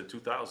Iverson in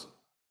 2000?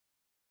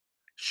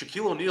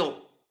 Shaquille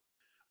O'Neal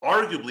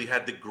arguably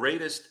had the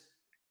greatest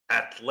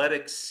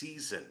athletic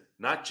season,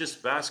 not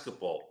just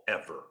basketball,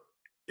 ever.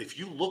 If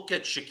you look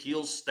at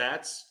Shaquille's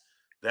stats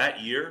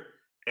that year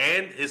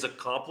and his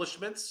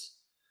accomplishments,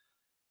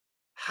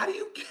 how do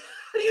you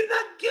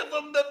not give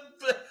him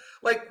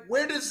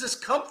where does this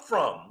come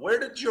from? Where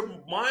did your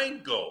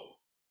mind go?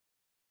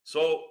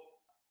 So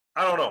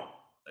I don't know.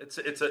 It's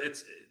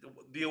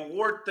the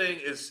award thing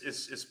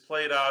is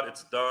played out.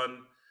 It's done.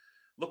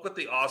 Look what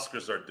the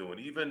Oscars are doing.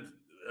 Even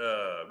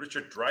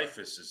Richard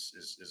Dreyfuss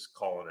is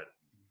calling it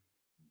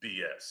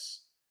BS.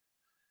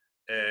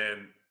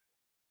 And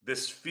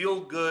this feel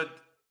good,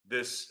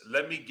 this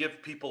let me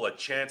give people a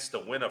chance to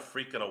win a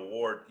freaking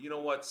award. You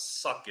know what?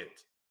 Suck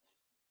it.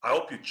 I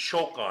hope you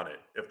choke on it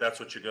if that's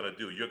what you're going to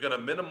do. You're going to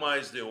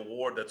minimize the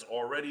award that's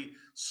already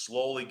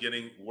slowly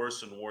getting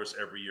worse and worse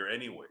every year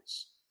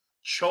anyways.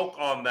 Choke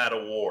on that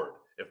award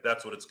if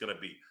that's what it's going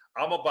to be.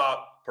 I'm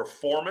about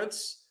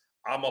performance.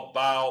 I'm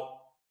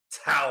about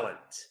talent.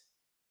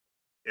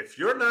 If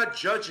you're not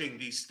judging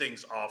these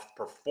things off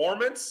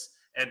performance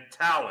and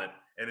talent,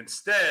 and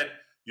instead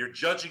you're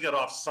judging it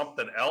off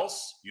something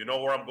else, you know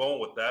where I'm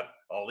going with that.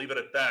 I'll leave it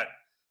at that.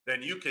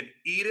 Then you can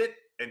eat it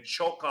and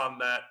choke on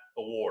that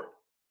award.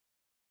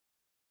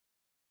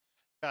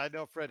 I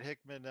know Fred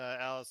Hickman,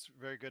 Alice,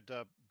 very good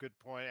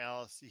point,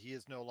 Alice. He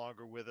is no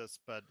longer with us,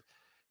 but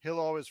he'll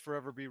always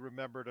forever be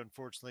remembered,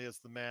 unfortunately, as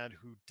the man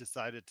who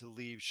decided to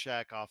leave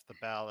Shaq off the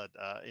ballot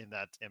in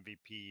that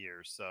MVP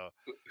year. So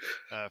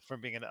from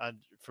being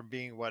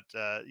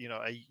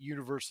a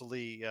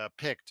universally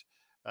picked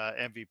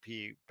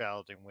MVP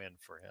balloting win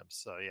for him.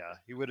 So yeah,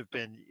 he would have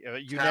been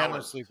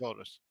unanimously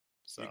voted.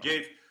 So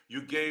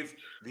you gave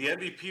the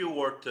MVP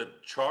award to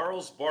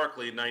Charles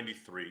Barkley in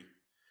 '93.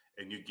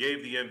 And you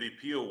gave the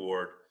MVP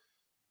award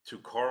to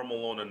Karl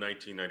Malone in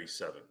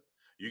 1997.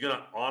 You're going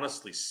to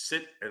honestly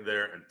sit in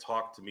there and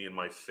talk to me in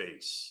my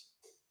face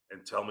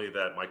and tell me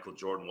that Michael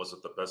Jordan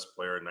wasn't the best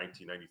player in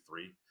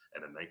 1993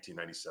 and in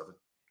 1997?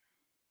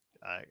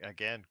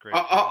 Again, great.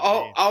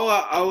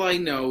 All I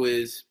know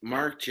is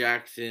Mark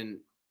Jackson.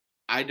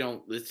 I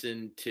don't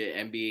listen to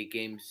NBA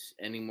games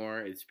anymore.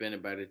 It's been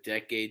about a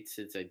decade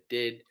since I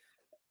did.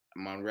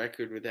 I'm on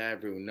record with that.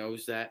 Everyone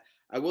knows that.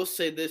 I will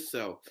say this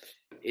though,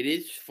 it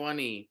is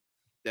funny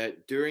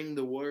that during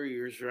the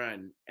Warriors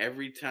run,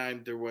 every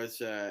time there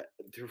was a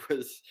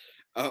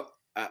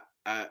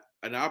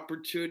an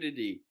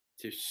opportunity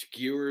to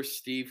skewer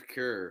Steve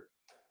Kerr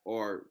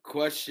or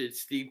question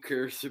Steve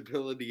Kerr's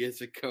ability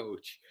as a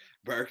coach,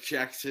 Mark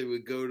Jackson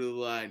would go to the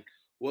line.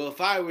 Well, if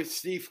I was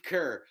Steve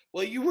Kerr,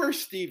 well, you were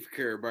Steve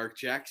Kerr, Mark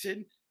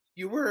Jackson.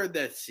 You were in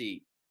that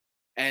seat.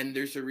 And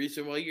there's a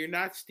reason why you're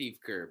not Steve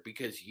Kerr,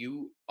 because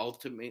you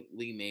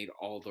ultimately made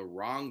all the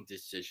wrong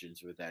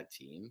decisions with that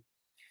team,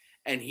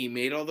 and he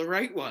made all the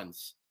right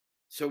ones.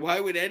 So why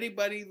would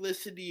anybody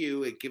listen to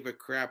you and give a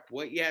crap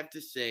what you have to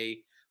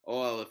say?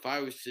 Oh, well, if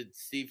I was in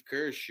Steve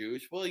Kerr's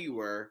shoes, well, you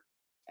were,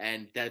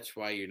 and that's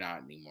why you're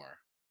not anymore.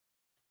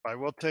 I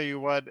will tell you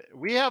what,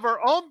 we have our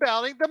own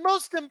balloting. The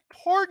most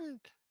important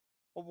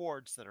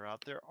awards that are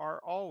out there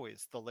are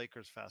always the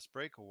Lakers Fast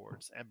Break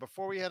Awards. And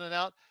before we head on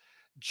out,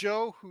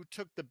 Joe, who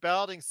took the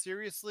balloting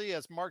seriously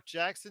as Mark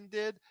Jackson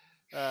did,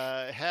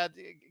 had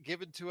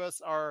given to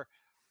us our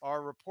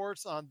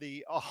reports on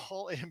the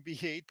all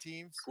NBA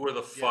teams. Who are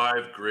the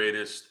 5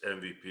 greatest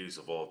MVPs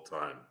of all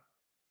time?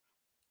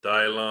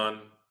 Dylon.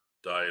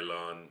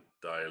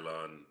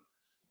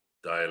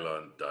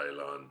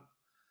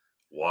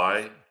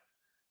 Why?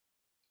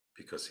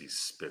 Because he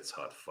spits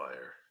hot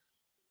fire.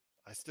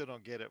 I still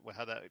don't get it,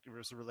 how that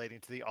was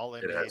relating to the all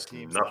NBA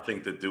teams. It has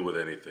nothing to do with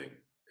anything.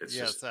 It's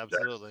yes,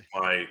 absolutely.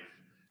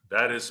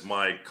 That is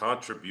my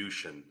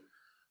contribution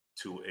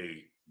to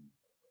a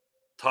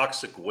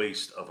toxic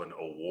waste of an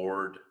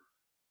award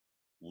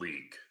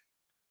league.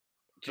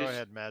 Go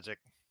ahead, Magic.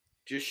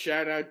 Just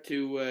shout out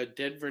to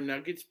Denver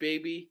Nuggets,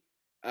 baby.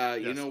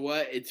 You know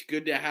what? It's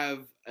good to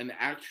have an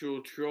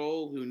actual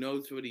troll who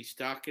knows what he's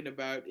talking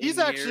about. He's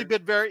actually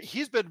been very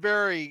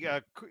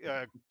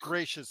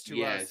gracious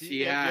to us.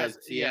 He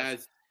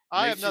has.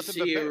 I have nothing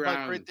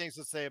but great things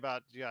to say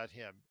about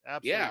him.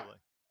 Absolutely. Yeah.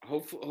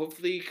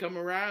 Hopefully you come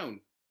around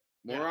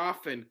more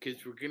often,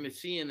 because we're going to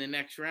see in the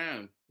next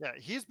round. Yeah,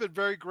 he's been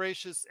very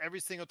gracious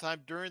every single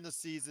time during the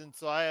season.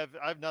 So I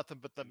have nothing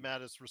but the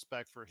maddest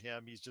respect for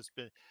him. He's just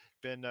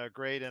been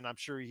great, and I'm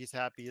sure he's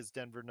happy his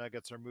Denver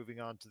Nuggets are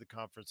moving on to the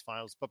conference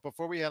finals. But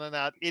before we head on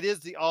out, it is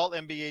the all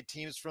NBA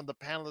teams from the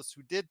panelists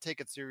who did take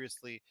it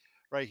seriously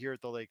right here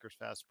at the Lakers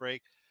Fast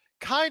Break.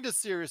 Kind of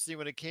seriously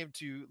when it came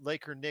to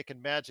Laker Nick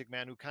and Magic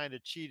Man, who kind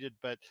of cheated,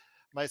 but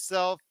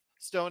myself,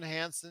 Stone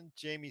Hansen,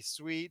 Jamie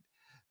Sweet,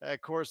 of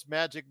course,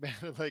 Magic Man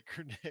and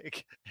Laker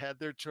Nick had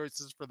their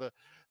choices for the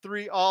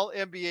 3 all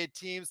NBA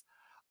teams.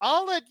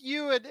 I'll let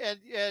you and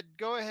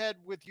go ahead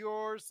with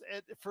yours.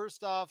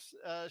 First off,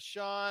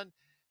 Sean,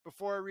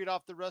 before I read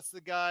off the rest of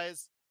the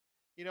guys,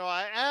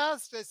 I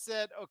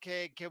said,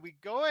 okay, can we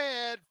go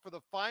ahead for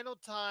the final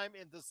time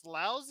in this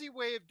lousy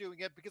way of doing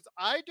it? Because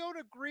I don't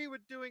agree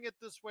with doing it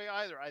this way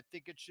either. I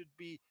think it should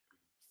be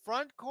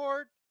front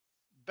court,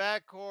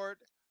 back court.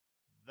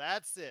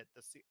 That's it.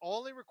 That's the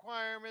only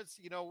requirements,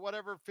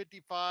 whatever,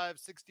 55,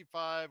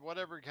 65,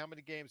 whatever, how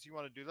many games you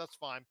want to do. That's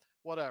fine,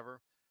 whatever.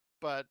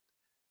 But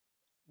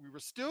we were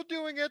still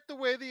doing it the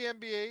way the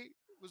NBA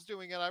was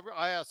doing it.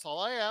 That's all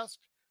I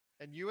asked.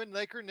 And you and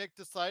Laker Nick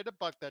decided to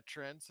buck that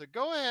trend. So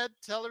go ahead,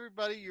 tell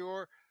everybody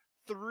your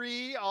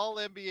 3 all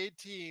NBA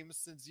teams,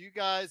 since you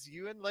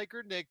and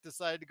Laker Nick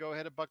decided to go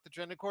ahead and buck the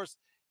trend. Of course,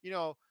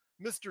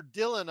 Mr.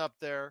 Dylan up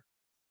there,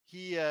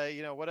 he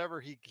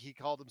whatever he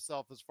called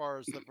himself as far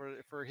as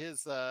for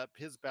his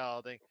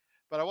balloting.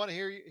 But I want to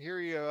hear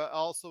you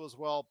also as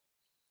well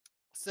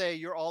say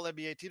your all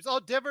NBA teams. Oh,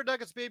 Denver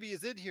Nuggets baby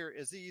is in here.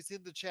 He's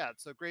in the chat.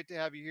 So great to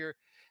have you here,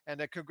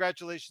 and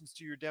congratulations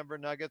to your Denver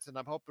Nuggets. And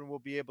I'm hoping we'll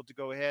be able to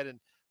go ahead and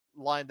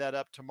line that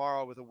up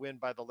tomorrow with a win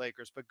by the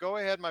Lakers. But go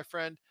ahead, my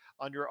friend,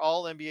 on your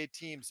all NBA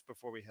teams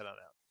before we head on out.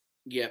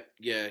 Yeah.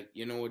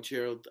 You know what,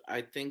 Gerald?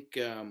 I think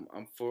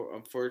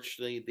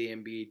unfortunately the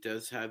NBA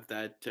does have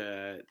that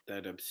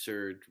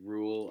absurd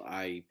rule.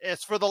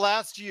 It's for the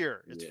last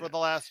year. For the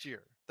last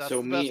year. That's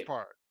the best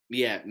part.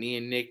 Yeah, me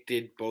and Nick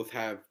did both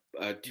have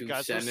 2 you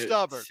guys centers. Are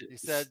stubborn. He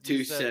said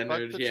 2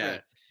 centers. Yeah.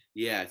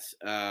 Yes.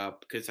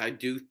 Because I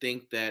do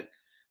think that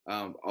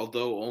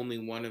although only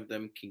one of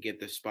them can get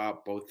the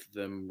spot, both of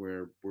them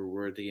were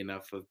worthy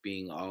enough of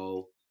being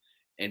all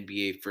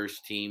NBA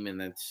first team, and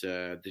that's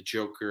the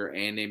Joker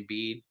and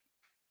Embiid.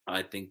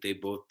 I think they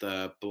both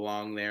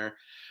belong there.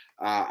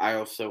 I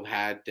also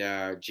had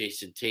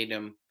Jason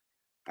Tatum.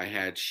 I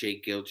had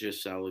Shai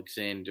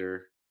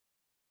Gilgeous-Alexander.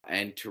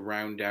 And to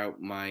round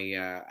out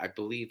my, I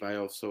believe I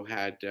also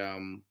had...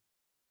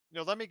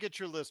 let me get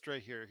your list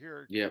right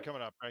here.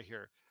 Coming up right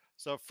here.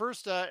 So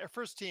first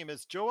team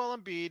is Joel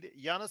Embiid,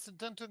 Giannis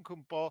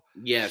Antetokounmpo,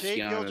 Shai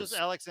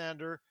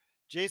Gilgeous-Alexander,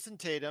 Jason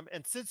Tatum,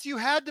 and since you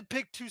had to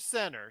pick 2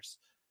 centers,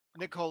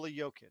 Nikola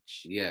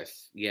Jokic.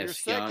 Yes. Your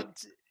second,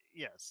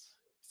 yes.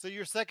 So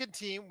your second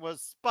team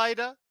was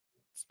Spida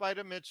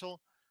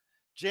Mitchell,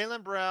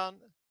 Jaylen Brown,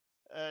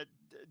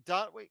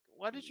 wait,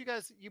 why did you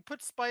put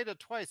Spida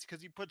twice?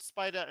 Because you put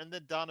Spida and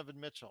then Donovan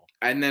Mitchell.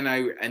 And then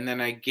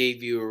I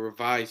gave you a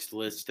revised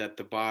list at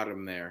the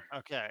bottom there.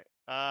 Okay.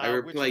 I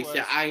replaced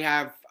it. I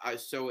have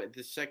so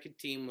the second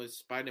team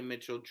was Spida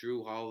Mitchell,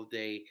 Drew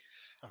Holiday,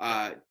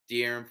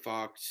 De'Aaron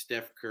Fox,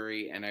 Steph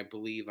Curry, and I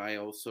believe I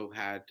also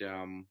had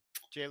Jaylen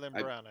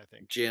Brown. I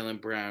think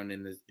Jaylen Brown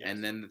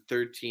and then the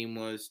third team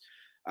was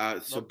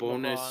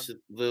Sabonis,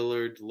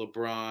 Lillard,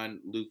 LeBron,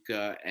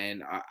 Luka,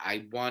 and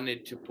I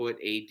wanted to put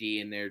AD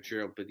in there,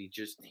 Gerald, but he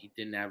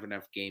didn't have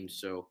enough games.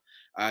 So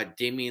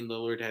Damian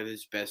Lillard had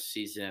his best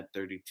season at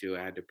 32.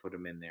 I had to put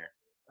him in there.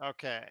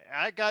 Okay,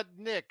 I got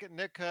Nick.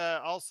 Nick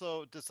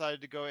also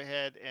decided to go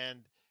ahead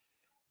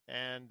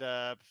and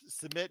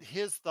submit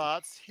his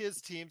thoughts,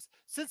 his teams,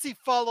 since he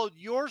followed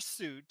your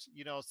suit.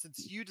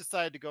 Since you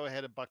decided to go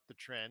ahead and buck the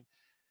trend.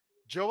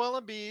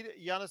 Joel Embiid,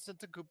 Giannis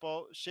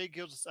Antetokounmpo, Shai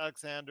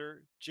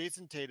Gilgeous-Alexander,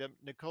 Jason Tatum,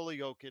 Nikola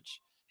Jokic.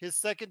 His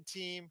second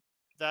team,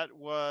 that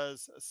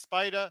was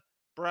Spida,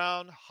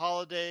 Brown,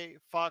 Holiday,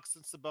 Fox,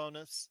 and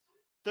Sabonis.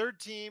 Third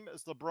team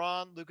is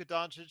LeBron, Luka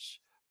Doncic,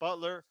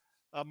 Butler,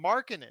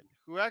 Markkanen,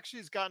 who actually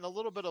has gotten a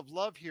little bit of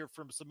love here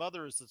from some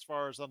others as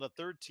far as on the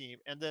third team,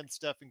 and then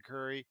Stephen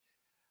Curry.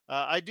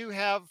 I do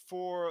have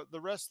for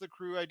the rest of the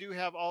crew, I do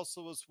have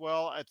also as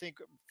well, I think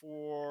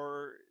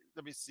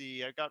let me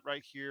see, I got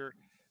right here.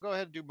 Go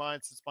ahead and do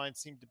mine since mine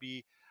seemed to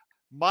be.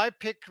 My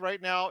pick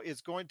right now is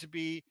going to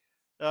be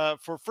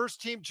for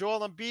first team,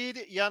 Joel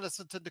Embiid,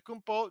 Giannis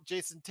Antetokounmpo,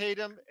 Jason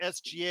Tatum,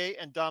 SGA,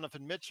 and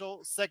Donovan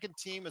Mitchell. Second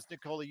team is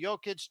Nikola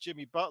Jokic,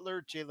 Jimmy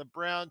Butler, Jaylen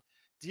Brown,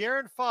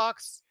 De'Aaron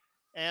Fox,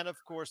 and of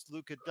course,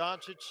 Luka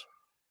Doncic.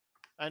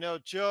 I know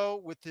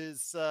Joe with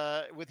his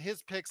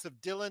picks of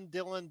Dylan,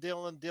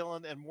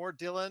 and more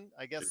Dylan.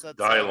 I guess it's that's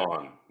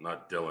Dylon,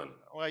 not Dylan.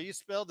 Well, you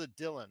spelled it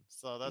Dylan,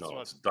 so that's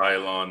it's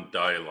Dylon.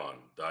 Again,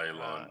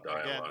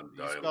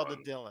 you spelled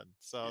it Dylan,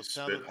 so you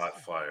spit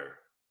hot fire.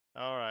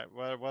 All right,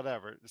 well,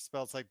 whatever. It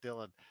spells like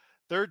Dylan.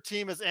 Third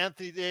team is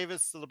Anthony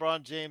Davis,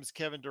 LeBron James,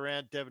 Kevin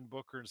Durant, Devin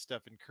Booker, and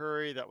Stephen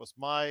Curry. That was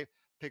my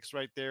picks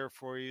right there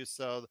for you.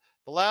 So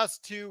the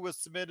last two was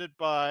submitted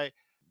by.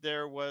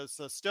 There was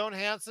Stone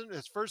Hansen.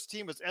 His first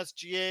team was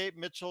SGA,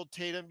 Mitchell,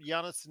 Tatum,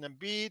 Giannis, and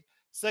Embiid.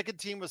 Second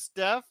team was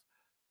Steph.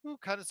 Ooh,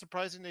 kind of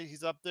surprising that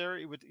he's up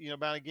there with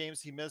amount of games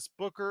he missed.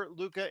 Booker,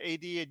 Luka,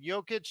 AD, and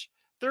Jokic.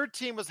 Third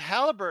team was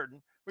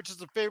Halliburton, which is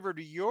a favorite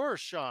of yours,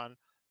 Sean.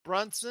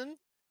 Brunson,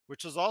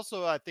 which was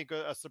also, I think,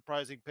 a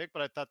surprising pick,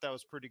 but I thought that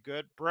was pretty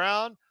good.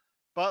 Brown,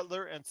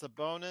 Butler, and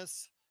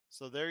Sabonis.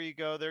 So there you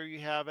go. There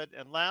you have it.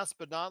 And last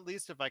but not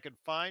least, if I can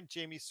find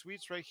Jamie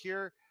Sweets right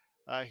here.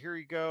 Here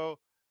you go.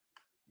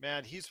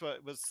 Man, his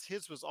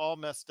was all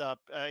messed up.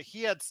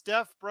 He had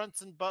Steph,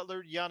 Brunson,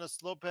 Butler,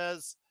 Giannis,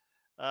 Lopez,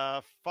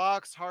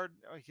 Fox, Harden,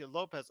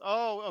 Lopez.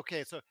 Oh,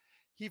 okay. So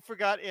he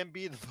forgot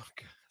Embiid.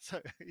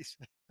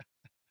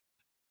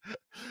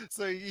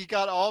 So he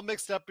got all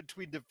mixed up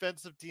between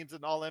defensive teams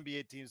and all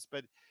NBA teams.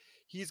 But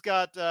he's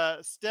got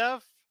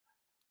Steph,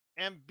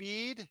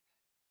 Embiid,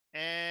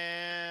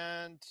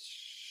 and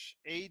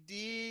AD,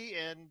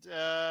 and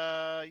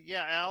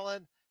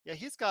Allen. Yeah,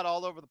 he's got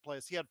all over the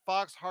place. He had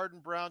Fox,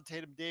 Harden, Brown,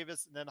 Tatum,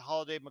 Davis, and then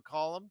Holiday,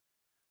 McCollum.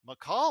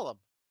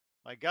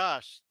 My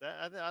gosh,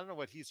 I don't know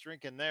what he's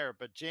drinking there,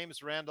 but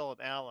James, Randall, and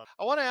Allen.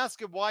 I want to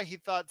ask him why he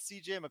thought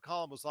CJ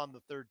McCollum was on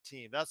the third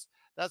team. That's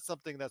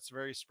something that's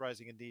very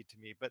surprising indeed to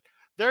me. But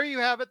there you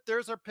have it.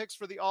 There's our picks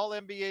for the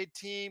All-NBA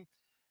team.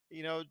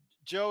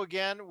 Joe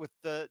again with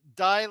the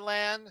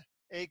Dylan,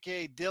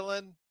 a.k.a.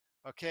 Dylan.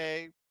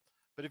 Okay.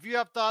 But if you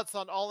have thoughts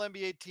on all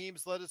NBA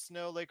teams, let us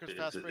know. Lakers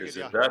Fast Break. Is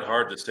it that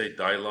hard to say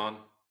Dylon?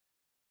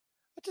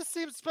 It just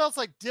spells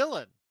like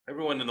Dylan.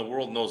 Everyone in the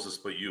world knows this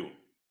but you.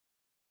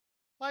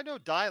 I know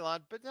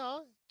Dylon, but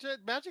no,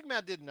 Magic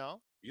Man didn't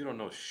know. You don't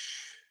know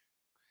shh.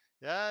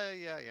 Yeah,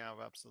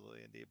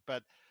 absolutely indeed.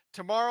 But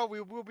tomorrow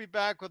we will be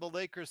back with a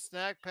Lakers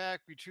snack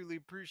pack. We truly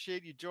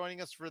appreciate you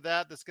joining us for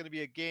that. That's going to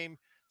be a Game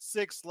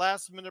 6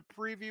 last-minute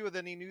preview with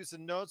any news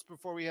and notes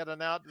before we head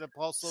on out. And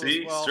also,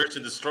 see, as well, Search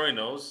and Destroy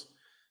knows.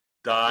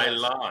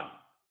 Dylon.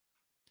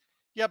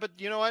 Yeah, but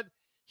you know what?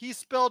 He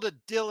spelled it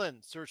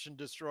Dylan, Search and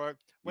Destroy.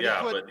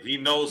 But he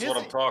knows what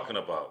I'm talking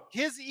about.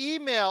 His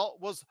email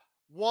was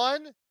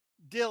 1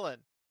 Dylan,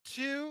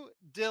 2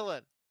 Dylan,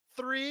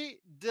 3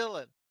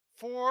 Dylan,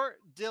 4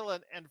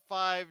 Dylan, and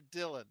 5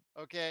 Dylan.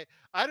 Okay.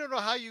 I don't know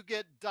how you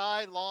get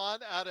Dylon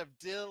out of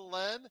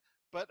Dylan,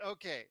 but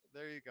okay,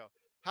 there you go.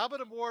 How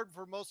about award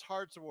for most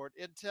hearts award?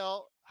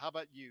 Intel, how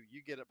about you?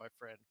 You get it, my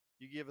friend.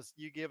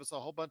 You gave us a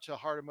whole bunch of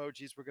heart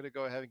emojis. We're going to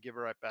go ahead and give it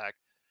right back.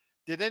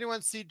 Did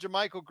anyone see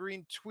JaMychal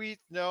Green tweet?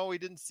 No, we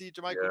didn't see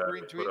JaMychal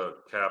Green tweet. Put a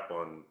cap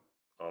on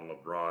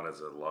LeBron as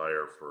a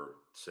liar for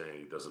saying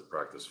he doesn't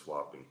practice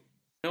flopping.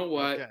 You know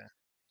what? Okay.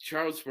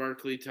 Charles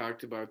Barkley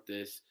talked about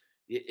this.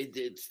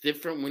 It's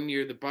different when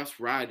you're the bus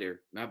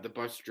rider, not the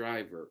bus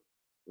driver.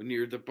 When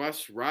you're the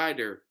bus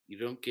rider, you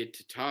don't get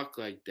to talk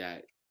like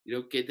that. You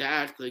don't get to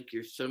act like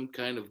you're some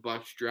kind of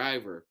bus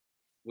driver.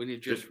 when you're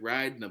just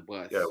riding the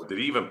bus. Yeah, did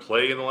he even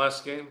play in the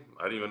last game?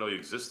 I didn't even know he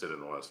existed in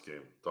the last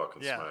game.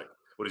 Talking smack.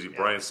 What is he,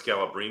 Brian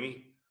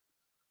Scalabrine?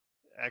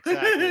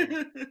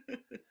 Exactly.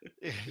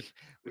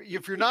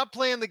 If you're not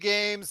playing the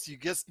games, you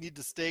just need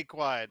to stay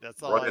quiet.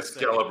 That's all. Brian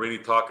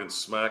Scalabrine talking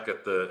smack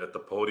at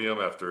the podium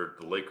after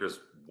the Lakers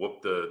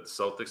whooped the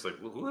Celtics. Like,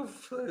 who the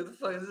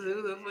fuck is this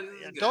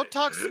guy? Don't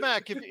talk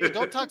smack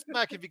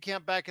if you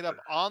can't back it up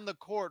on the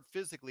court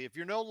physically. If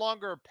you're no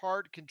longer a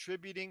part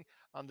contributing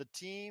on the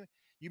team,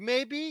 he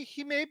may be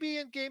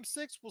in Game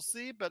 6. We'll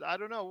see, but I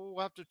don't know.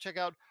 We'll have to check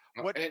out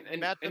what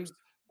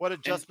what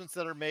adjustments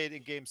that are made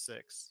in Game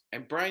 6.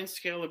 And Brian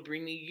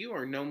Scalabrine, you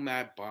are no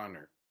Matt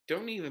Bonner.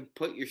 Don't even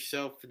put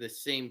yourself in the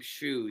same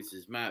shoes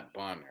as Matt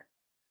Bonner.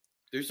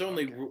 There's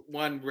only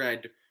one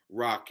red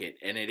rocket,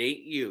 and it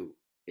ain't you.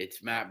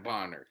 It's Matt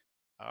Bonner.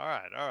 All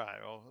right.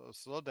 Well,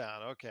 slow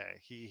down.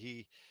 Okay.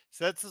 He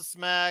sets a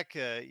smack.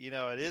 It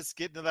is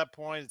getting to that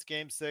point. It's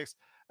Game 6.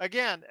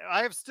 Again,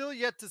 I have still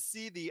yet to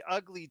see the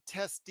ugly,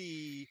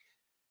 testy.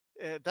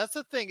 That's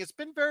the thing. It's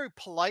been very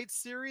polite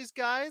series,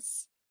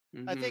 guys.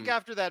 Mm-hmm. I think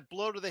after that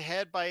blow to the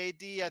head by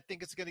AD, I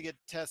think it's going to get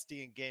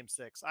testy in Game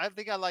 6. I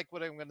think I like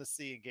what I'm going to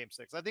see in Game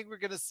 6. I think we're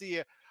going to see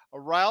a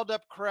riled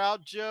up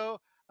crowd,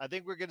 Joe. I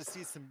think we're going to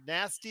see some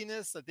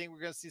nastiness. I think we're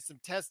going to see some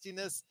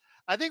testiness.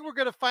 I think we're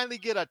going to finally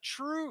get a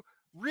true,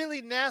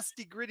 really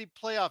nasty, gritty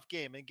playoff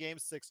game in Game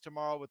 6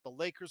 tomorrow with the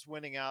Lakers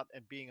winning out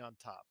and being on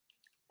top.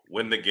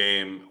 Win the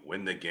game,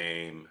 and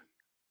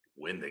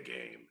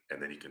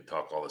then you can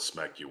talk all the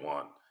smack you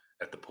want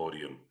at the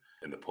podium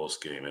in the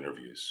post-game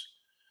interviews.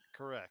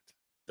 Correct.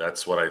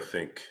 That's what I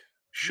think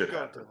should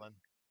happen. Dylan.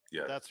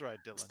 Yeah, that's right,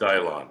 Dylan. It's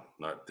Dylon,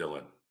 not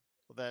Dylan.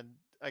 Well, then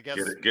I guess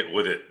get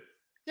with it.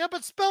 Yeah,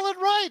 but spell it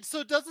right, so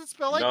it doesn't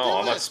spell like Dylan. No,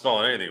 I'm not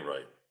spelling anything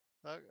right.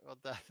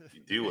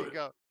 You deal with it.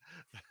 Go.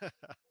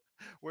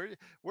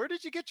 Where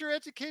did you get your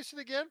education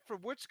again? From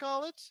which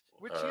college?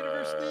 Which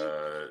university?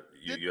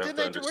 You have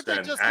to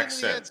understand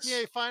accents. In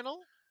the NCAA final?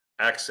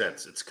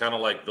 Accents. It's kind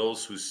of like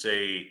those who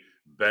say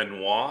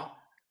Benoit.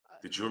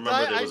 Did you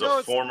remember there was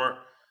a former?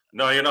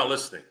 No, you're not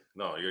listening.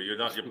 No, you're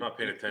not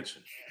paying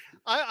attention.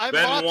 I'm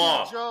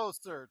mocking Joe,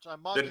 Serge.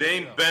 I'm mocking the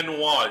name Joe.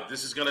 Benoit.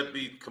 This is going to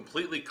be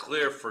completely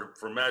clear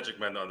for Magic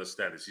Man to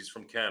understand this. He's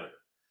from Canada.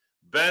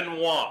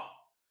 Benoit.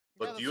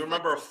 But do you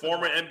remember a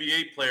former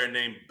NBA player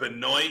named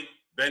Benoit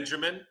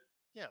Benjamin?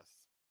 Yes.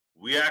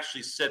 We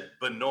actually said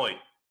Benoit.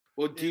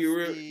 Well, do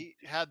you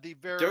had the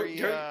very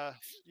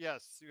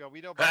yes, we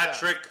know about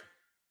Patrick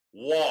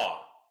Waugh.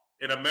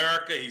 In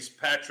America, he's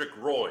Patrick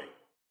Roy.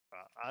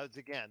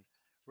 Again,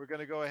 we're going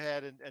to go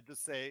ahead and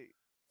just say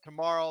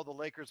tomorrow the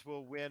Lakers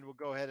will win. We'll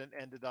go ahead and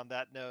end it on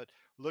that note.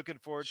 Looking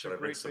forward to a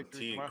great victory. Should I bring some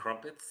tea and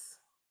crumpets?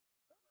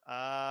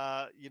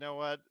 You know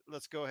what?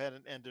 Let's go ahead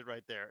and end it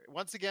right there.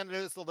 Once again, it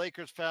is the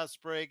Lakers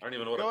fast break. I don't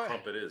even know what a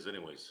crumpet is,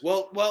 anyways.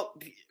 Well,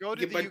 go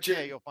to the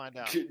UK, you'll find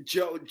out.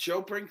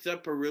 Joe brings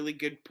up a really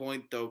good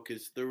point though,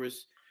 because there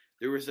was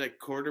that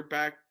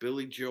quarterback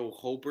Billy Joe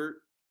Hobart,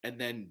 and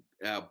then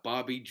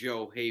Bobby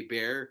Joe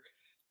Hebert.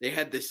 They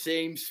had the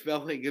same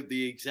spelling of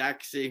the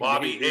exact same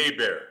Bobby name.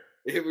 Hebert.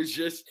 It was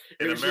just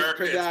in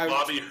America, it's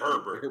Bobby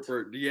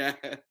Herbert. Yeah.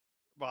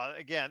 Well,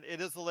 again,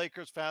 it is the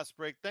Lakers fast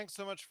break. Thanks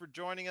so much for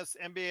joining us.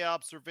 NBA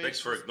observations. Thanks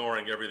for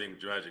ignoring everything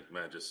Magic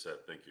Man just said.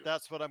 Thank you.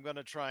 That's what I'm going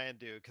to try and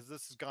do because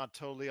this has gone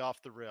totally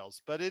off the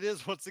rails. But it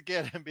is, once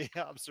again, NBA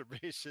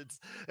observations.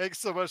 Thanks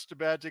so much to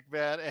Magic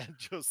Man and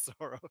Joe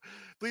Soro.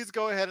 Please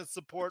go ahead and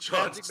support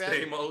John Magic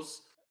Stamos.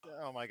 Man.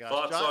 Oh, my gosh.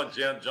 Thoughts on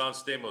John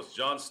Stamos.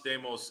 John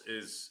Stamos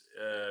is,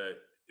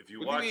 if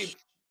you watch...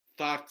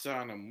 Thoughts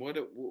on him?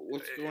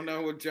 What's going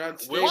on with John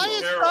Stamos? Why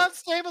is John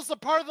Stamos a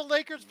part of the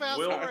Lakers fast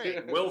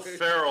break? Will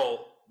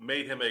Ferrell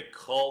made him a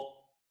cult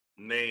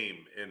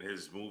name in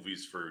his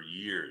movies for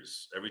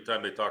years. Every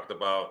time they talked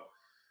about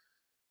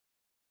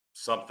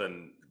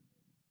something.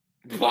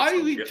 Why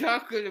are we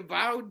talking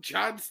about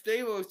John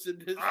Stamos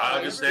in this?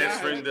 I'm just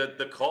answering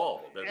the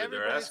call.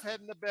 Everybody's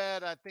heading to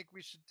bed. I think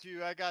we should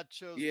too. I got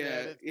shows.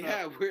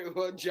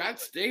 John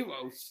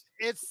Stamos.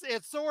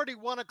 It's already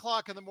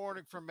 1:00 in the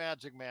morning for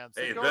Magic Man.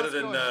 So hey, better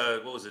than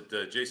what was it?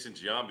 Jason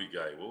Giambi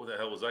guy. What the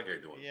hell was that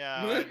guy doing?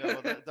 Yeah, I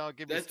know. Don't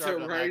get me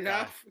started. That's a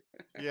write-off.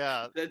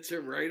 Yeah, that's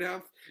a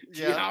write-off.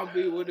 Yeah.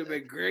 Giambi would have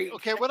been great.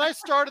 Okay, when I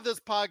started this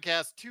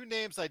podcast, two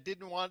names I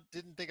didn't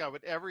think I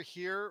would ever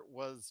hear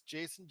was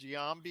Jason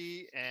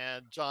Giambi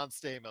and John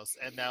Stamos,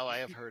 and now I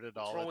have heard it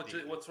all.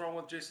 What's wrong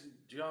with Jason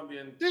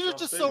Giambi and these John are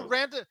just Stamos?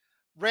 so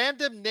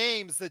random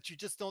names that you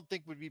just don't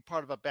think would be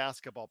part of a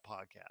basketball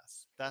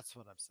podcast. That's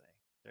what I'm saying.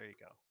 There you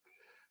go.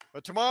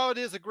 But tomorrow it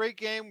is a great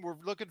game. We're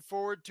looking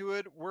forward to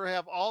it. We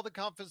have all the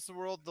confidence in the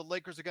world. The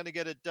Lakers are going to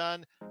get it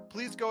done.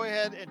 Please go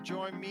ahead and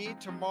join me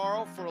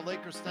tomorrow for a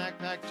Lakers snack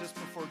pack just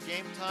before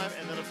game time.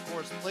 And then, of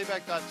course,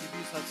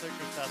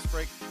 playback.tv/Lakers Fast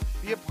Break.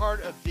 Be a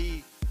part of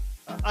the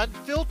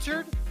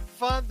unfiltered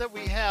fun that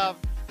we have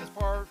as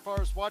far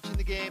as watching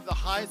the game, the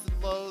highs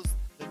and lows,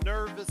 the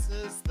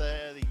nervousness,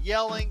 the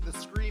yelling, the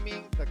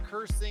screaming, the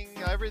cursing,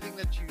 everything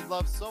that you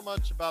love so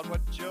much about what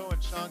Joe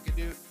and Sean can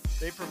do.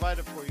 They provide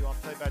it for you on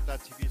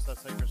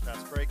playback.tv/Lakers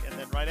Fast Break. And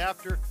then right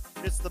after,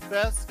 it's the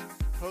best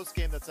post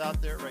game that's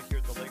out there right here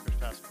at the Lakers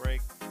Fast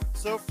Break.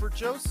 So for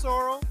Joe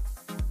Sorrell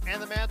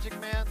and the Magic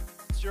Man,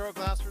 it's Gerald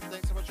Glassford.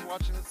 Thanks so much for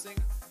watching this thing.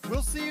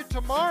 We'll see you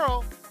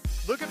tomorrow.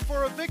 Looking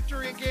for a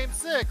victory in Game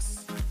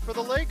 6 for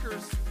the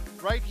Lakers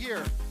right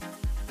here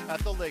at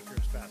the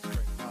Lakers Fast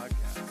Break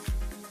Podcast.